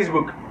tu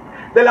Facebook.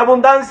 De la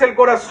abundancia del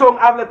corazón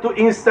habla tu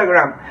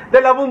Instagram. De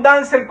la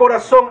abundancia del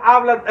corazón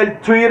habla el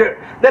Twitter.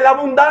 De la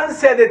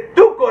abundancia de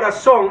tu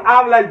corazón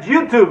habla el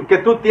YouTube que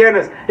tú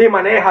tienes y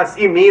manejas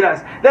y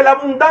miras. De la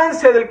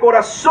abundancia del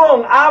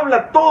corazón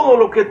habla todo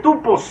lo que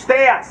tú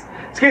posteas.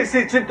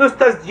 Si tú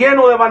estás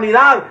lleno de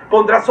vanidad,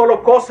 pondrás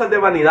solo cosas de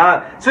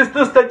vanidad. Si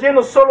tú estás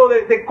lleno solo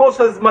de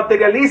cosas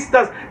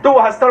materialistas, tú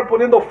vas a estar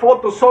poniendo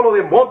fotos solo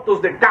de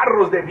motos, de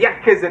carros, de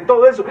viajes, de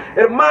todo eso.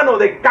 Hermano,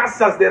 de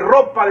casas, de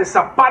ropa, de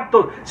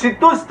zapatos. Si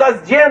tú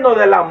estás lleno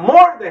del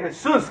amor de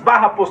Jesús,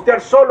 vas a postear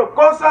solo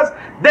cosas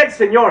del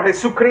Señor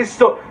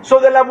Jesucristo.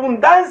 De la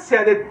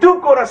abundancia de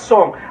tu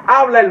corazón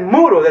habla el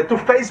muro de tu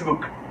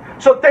Facebook.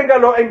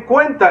 Téngalo en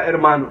cuenta,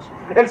 hermanos.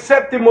 El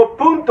 7º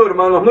punto,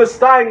 hermanos, no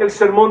está en el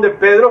sermón de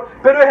Pedro,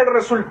 pero es el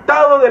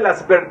resultado de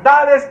las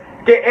verdades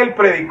que él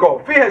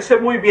predicó. Fíjense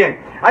muy bien,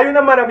 hay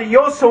una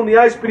maravillosa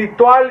unidad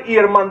espiritual y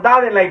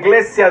hermandad en la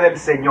iglesia del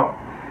Señor.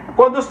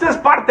 Cuando usted es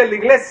parte de la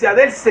iglesia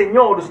del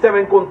Señor, usted va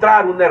a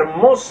encontrar una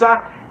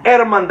hermosa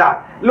hermandad.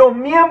 Los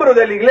miembros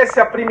de la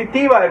iglesia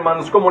primitiva,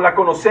 hermanos, como la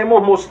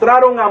conocemos,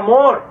 mostraron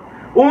amor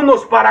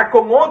unos para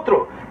con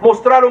otros.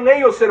 Mostraron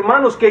ellos,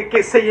 hermanos,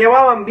 que se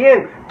llevaban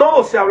bien.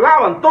 Todos se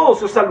hablaban, todos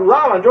se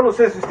saludaban. Yo no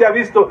sé si usted ha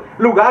visto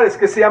lugares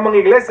que se llaman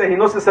iglesias y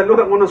no se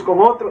saludan unos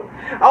con otros.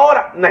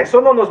 Ahora, eso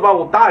no nos va a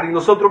botar y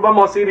nosotros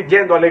vamos a seguir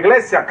yendo a la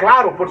iglesia.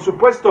 Claro, por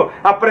supuesto,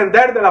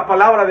 aprender de la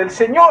palabra del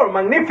Señor,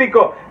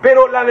 magnífico.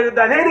 Pero la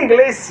verdadera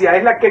iglesia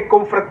es la que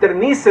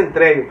confraterniza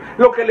entre ellos.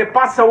 Lo que le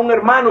pasa a un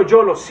hermano,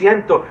 yo lo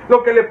siento.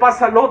 Lo que le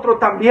pasa al otro,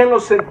 también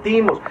lo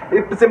sentimos.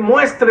 Se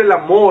muestra el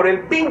amor, el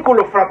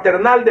vínculo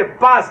fraternal de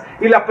paz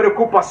y la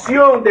preocupación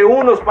de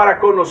unos para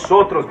con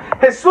nosotros.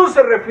 Jesús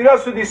se refirió a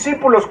sus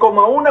discípulos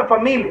como a una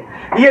familia,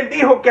 y él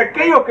dijo que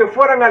aquellos que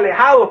fueran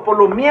alejados por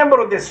los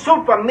miembros de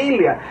su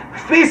familia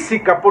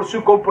física por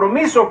su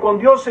compromiso con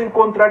Dios se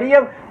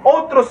encontrarían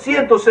otros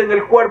cientos en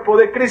el cuerpo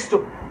de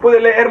Cristo. Puede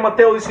leer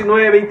Mateo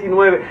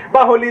 19:29.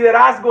 Bajo el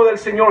liderazgo del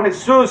Señor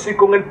Jesús y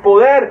con el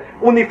poder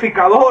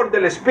unificador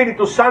del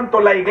Espíritu Santo,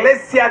 la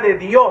iglesia de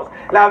Dios,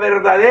 la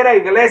verdadera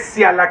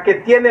iglesia, la que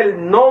tiene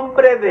el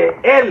nombre de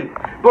Él,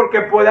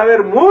 porque puede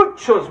haber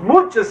muchas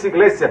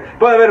iglesias,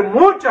 puede haber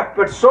muchas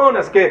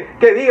personas que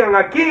digan,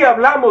 aquí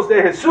hablamos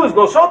de Jesús,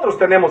 nosotros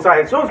tenemos a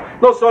Jesús,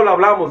 no solo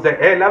hablamos de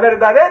Él. La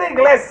verdadera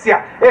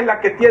iglesia es la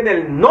que tiene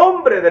el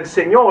nombre del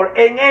Señor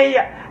en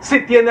ella.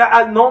 Si tiene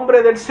al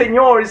nombre del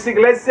Señor esa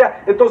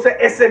iglesia, entonces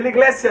esa es la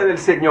iglesia del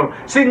Señor.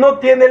 Si no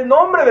tiene el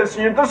nombre del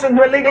Señor, entonces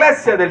no es la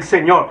iglesia del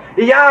Señor.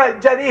 Y ya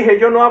dije,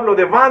 yo no hablo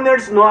de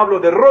banners, no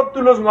hablo de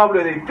rótulos, no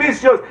hablo de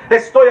edificios,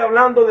 estoy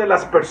hablando de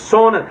las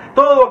personas.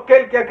 Todo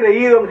aquel que ha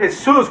creído en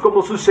Jesús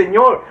como su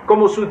Señor,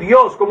 como su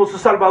Dios, como su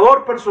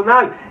Salvador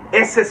personal,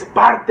 esa es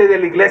parte de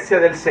la iglesia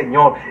del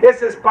Señor.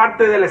 Esa es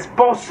parte de la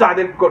esposa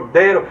del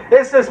Cordero.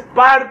 Esa es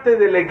parte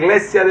de la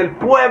iglesia del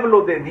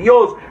pueblo de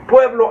Dios,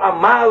 pueblo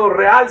amado,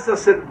 real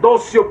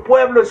sacerdocio,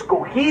 pueblo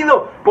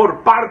escogido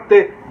por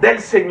parte del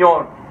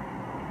Señor.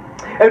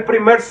 El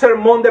primer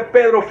sermón de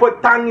Pedro fue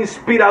tan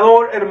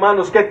inspirador,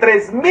 hermanos, que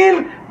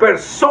 3,000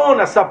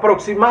 personas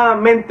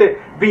aproximadamente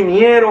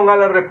vinieron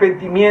al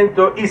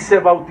arrepentimiento y se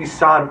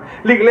bautizaron.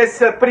 La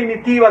iglesia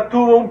primitiva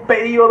tuvo un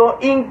periodo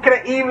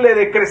increíble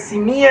de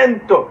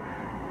crecimiento.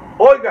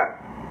 Oiga,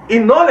 y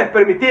no les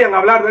permitían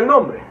hablar del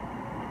nombre,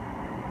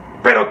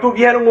 pero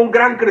tuvieron un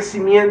gran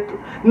crecimiento.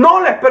 No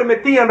les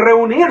permitían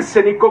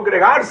reunirse ni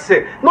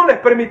congregarse, no les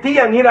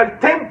permitían ir al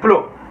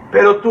templo,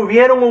 pero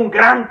tuvieron un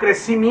gran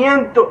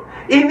crecimiento.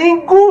 Y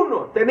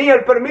ninguno tenía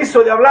el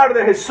permiso de hablar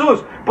de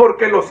Jesús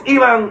porque los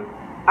iban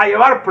a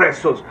llevar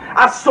presos.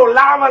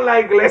 Asolaban la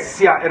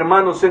iglesia,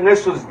 hermanos, en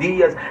esos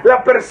días.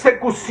 La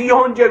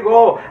persecución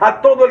llegó. A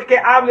todo el que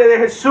hable de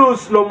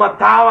Jesús lo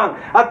mataban.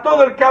 A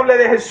todo el que hable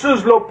de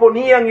Jesús lo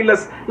ponían y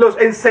los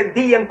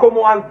encendían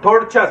como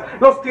antorchas.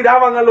 Los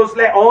tiraban a los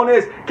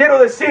leones. Quiero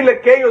decirle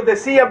que ellos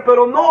decían,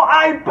 pero no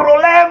hay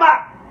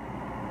problema.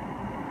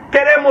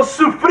 Queremos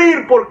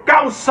sufrir por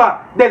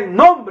causa del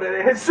nombre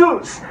de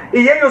Jesús.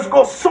 Y ellos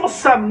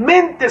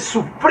gozosamente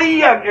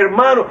sufrían,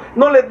 hermano.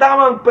 No les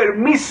daban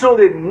permiso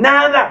de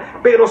nada,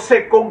 pero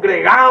se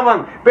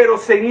congregaban, pero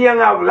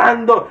seguían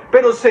hablando,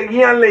 pero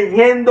seguían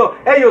leyendo.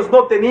 Ellos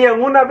no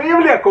tenían una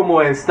Biblia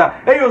como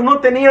esta. Ellos no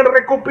tenían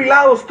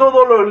recopilados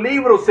todos los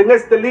libros en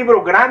este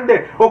libro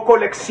grande o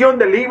colección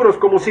de libros,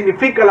 como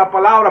significa la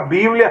palabra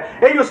Biblia.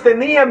 Ellos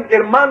tenían,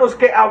 hermanos,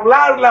 que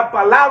hablar la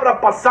palabra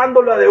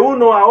pasándola de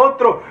uno a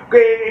otro,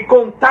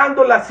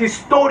 contando las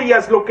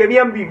historias, lo que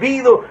habían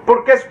vivido,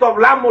 porque esto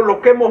hablamos lo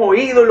que hemos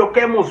oído y lo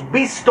que hemos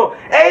visto.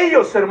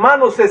 Ellos,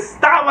 hermanos,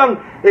 estaban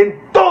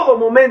en todo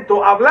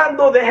momento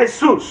hablando de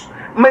Jesús,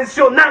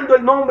 mencionando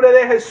el nombre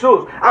de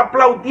Jesús,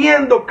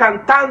 aplaudiendo,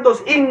 cantando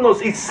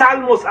himnos y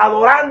salmos,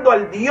 adorando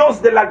al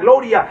Dios de la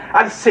gloria,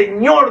 al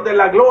Señor de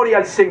la gloria,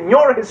 al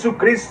Señor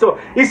Jesucristo.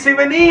 Y si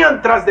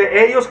venían tras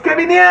de ellos, que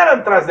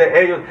vinieran tras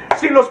de ellos.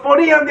 Si los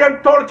ponían de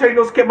antorcha y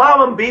los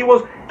quemaban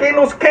vivos, que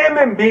los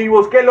quemen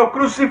vivos, que los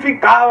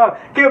crucificaban,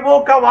 que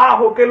boca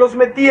abajo, que los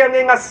metían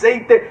en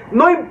aceite.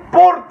 No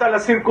importa la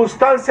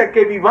circunstancia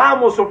que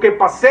vivamos o que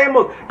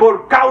pasemos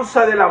por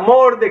causa del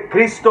amor de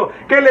Cristo,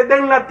 que les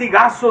den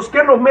latigazos,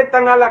 que nos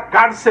metan a la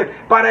cárcel,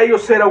 para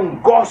ellos era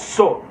un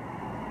gozo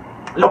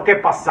lo que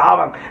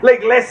pasaban. La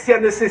iglesia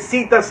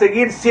necesita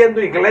seguir siendo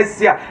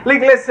iglesia. La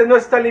iglesia no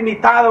está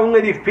limitada a un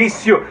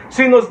edificio.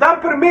 Si nos dan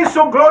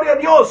permiso, gloria a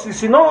Dios. Y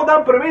si no nos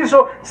dan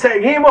permiso,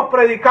 seguimos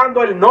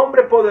predicando el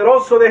nombre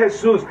poderoso de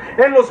Jesús.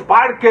 En los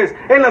parques,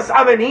 en las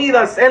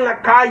avenidas, en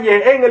la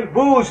calle, en el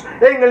bus,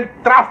 en el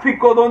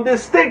tráfico, donde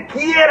usted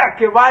quiera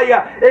que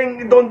vaya,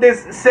 en donde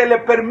se le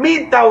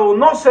permita o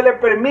no se le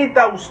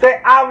permita, usted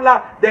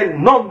habla del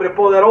nombre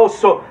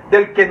poderoso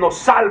del que nos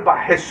salva,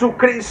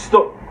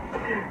 Jesucristo.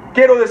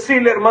 Quiero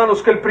decirle,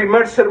 hermanos, que el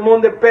primer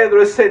sermón de Pedro,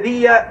 ese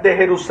día de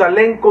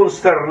Jerusalén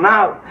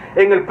consternado,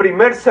 en el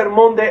primer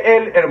sermón de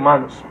él,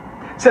 hermanos,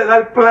 se da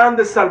el plan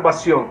de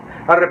salvación.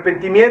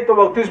 Arrepentimiento,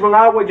 bautismo en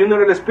agua y unión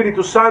del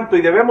Espíritu Santo,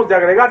 y debemos de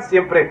agregar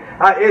siempre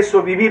a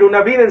eso, vivir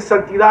una vida en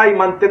santidad y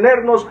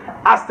mantenernos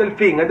hasta el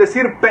fin, es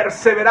decir,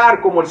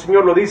 perseverar, como el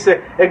Señor lo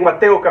dice en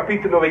Mateo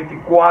capítulo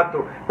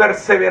 24,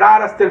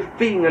 perseverar hasta el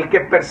fin, el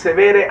que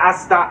persevere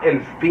hasta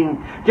el fin.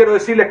 Quiero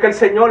decirles que el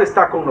Señor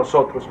está con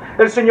nosotros,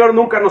 el Señor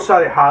nunca nos ha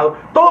dejado.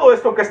 Todo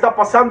esto que está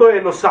pasando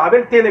Él lo sabe,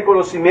 Él tiene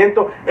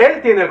conocimiento,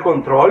 Él tiene el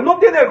control. No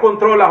tiene el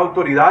control las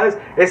autoridades,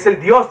 es el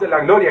Dios de la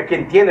gloria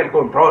quien tiene el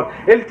control.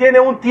 Él tiene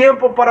un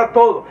tiempo para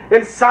todo,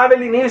 Él sabe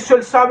el inicio,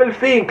 Él sabe el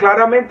fin.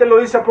 Claramente lo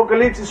dice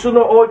Apocalipsis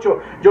 1:8,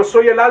 yo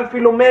soy el alfa y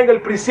el omega,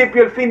 el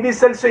principio y el fin,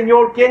 dice el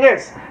Señor. ¿Quién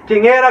es?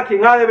 ¿Quién era?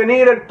 ¿Quién ha de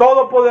venir? El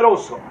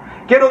Todopoderoso.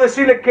 Quiero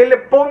decirle que Él le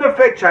pone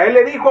fecha. Él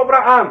le dijo a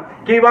Abraham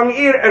que iban a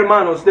ir,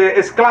 hermanos, de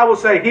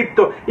esclavos a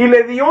Egipto, y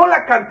le dio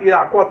la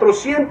cantidad,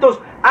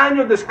 400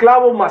 años de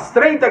esclavos más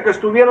 30 que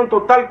estuvieron,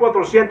 total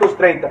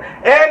 430.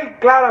 Él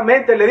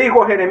claramente le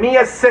dijo a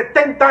Jeremías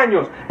 70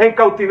 años en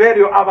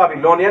cautiverio a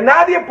Babilonia.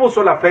 Nadie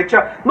puso la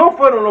fecha, no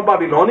fueron los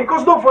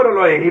babilónicos, no fueron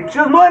los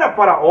egipcios, no era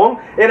Faraón,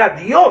 era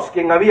Dios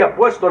quien había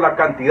puesto la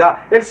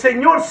cantidad. El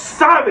Señor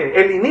sabe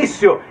el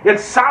inicio, Él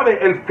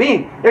sabe el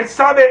fin, Él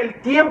sabe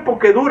el tiempo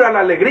que dura la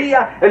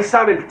alegría, Él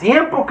sabe el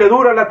tiempo que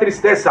dura la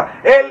tristeza.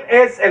 Él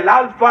es el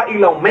alfa y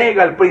la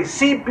omega, el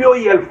principio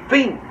y el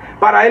fin.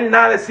 Para Él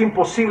nada es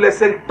imposible,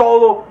 es el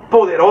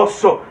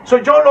Todopoderoso.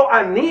 Yo lo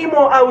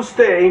animo a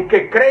usted en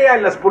que crea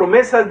en las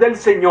promesas del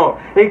Señor,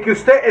 en que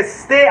usted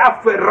esté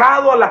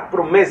aferrado a las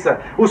promesas.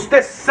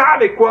 Usted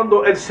sabe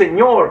cuando el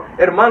Señor,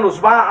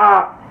 hermanos, va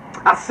a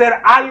hacer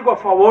algo a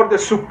favor de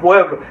su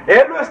pueblo.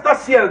 Él lo está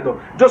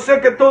haciendo. Yo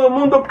sé que todo el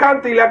mundo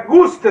canta y le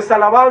gusta esa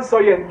alabanza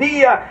hoy en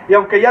día, y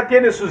aunque ya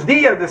tiene sus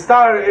días de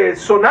estar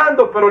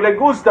sonando, pero le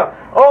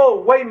gusta.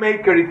 Oh,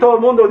 Waymaker, y todo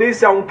el mundo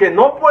dice, aunque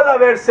no pueda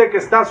verse, que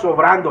está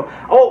sobrando.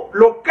 Oh,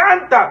 lo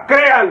canta,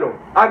 créalo.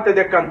 Antes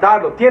de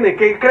cantarlo, tiene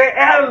que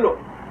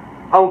creerlo.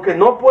 Aunque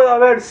no pueda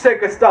ver, sé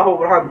que está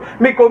obrando.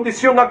 Mi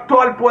condición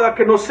actual pueda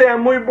que no sea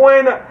muy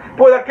buena,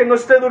 pueda que no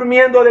esté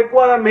durmiendo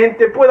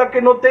adecuadamente, pueda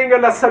que no tenga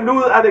la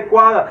salud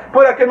adecuada,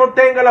 pueda que no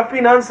tenga las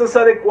finanzas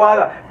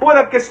adecuadas,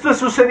 pueda que esté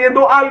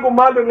sucediendo algo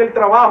malo en el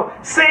trabajo.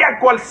 Sea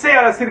cual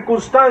sea la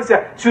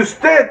circunstancia, si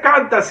usted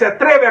canta, se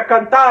atreve a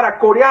cantar, a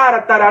corear,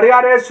 a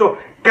tararear eso,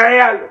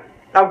 créalo.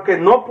 Aunque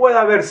no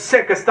pueda ver,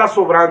 sé que está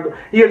obrando.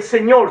 Y el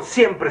Señor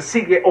siempre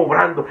sigue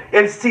obrando.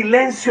 El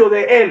silencio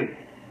de Él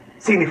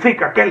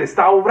significa que Él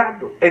está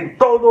obrando en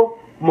todo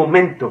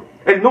momento.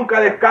 Él nunca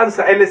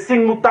descansa, Él es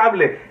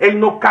inmutable, Él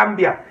no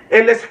cambia,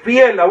 Él es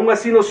fiel, aun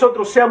así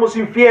nosotros seamos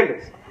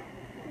infieles.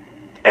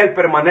 Él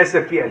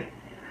permanece fiel.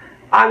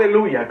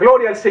 Aleluya,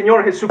 gloria al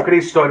Señor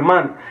Jesucristo,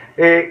 hermano.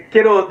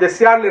 Quiero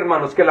desearle,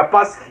 hermanos, que la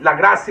paz, la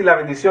gracia y la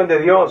bendición de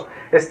Dios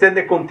estén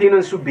de continuo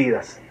en sus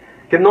vidas.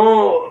 Que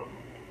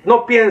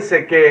no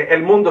piense que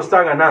el mundo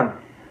está ganando.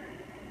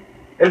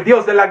 El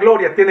Dios de la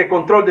gloria tiene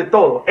control de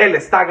todo, Él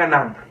está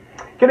ganando.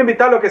 Quiero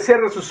invitarlo a que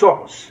cierre sus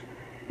ojos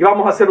y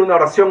vamos a hacer una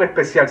oración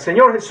especial.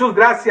 Señor Jesús,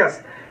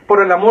 gracias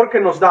por el amor que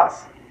nos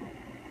das.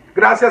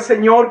 Gracias,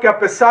 Señor, que a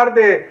pesar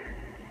de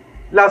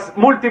las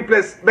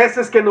múltiples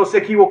veces que nos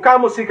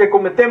equivocamos y que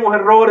cometemos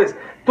errores,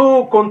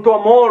 tú con tu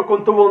amor,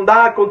 con tu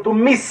bondad, con tu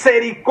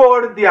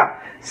misericordia,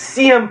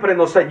 siempre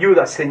nos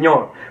ayudas,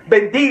 Señor.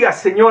 Bendiga,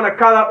 Señor, a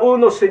cada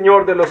uno,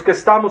 Señor, de los que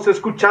estamos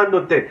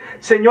escuchándote.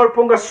 Señor,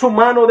 ponga su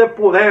mano de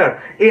poder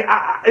y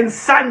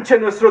ensanche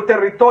nuestro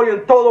territorio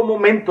en todo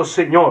momento,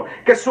 Señor.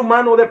 Que su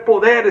mano de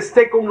poder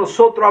esté con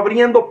nosotros,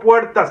 abriendo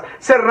puertas,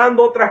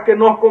 cerrando otras que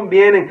nos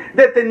convienen,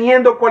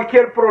 deteniendo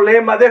cualquier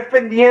problema,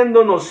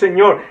 defendiéndonos,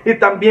 Señor, y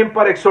también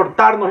para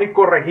exhortarnos y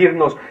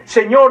corregirnos.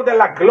 Señor de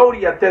la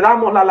gloria, te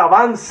damos la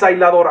alabanza y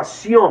la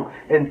adoración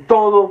en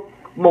todo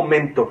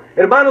momento.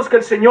 Hermanos, que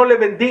el Señor le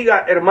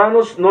bendiga.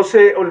 Hermanos, no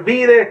se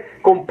olvide,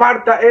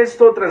 comparta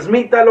esto,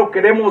 transmítalo.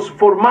 Queremos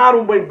formar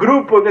un buen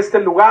grupo en este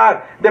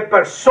lugar de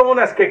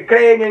personas que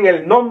creen en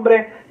el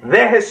nombre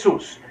de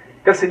Jesús.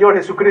 Que el Señor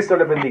Jesucristo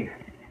le bendiga.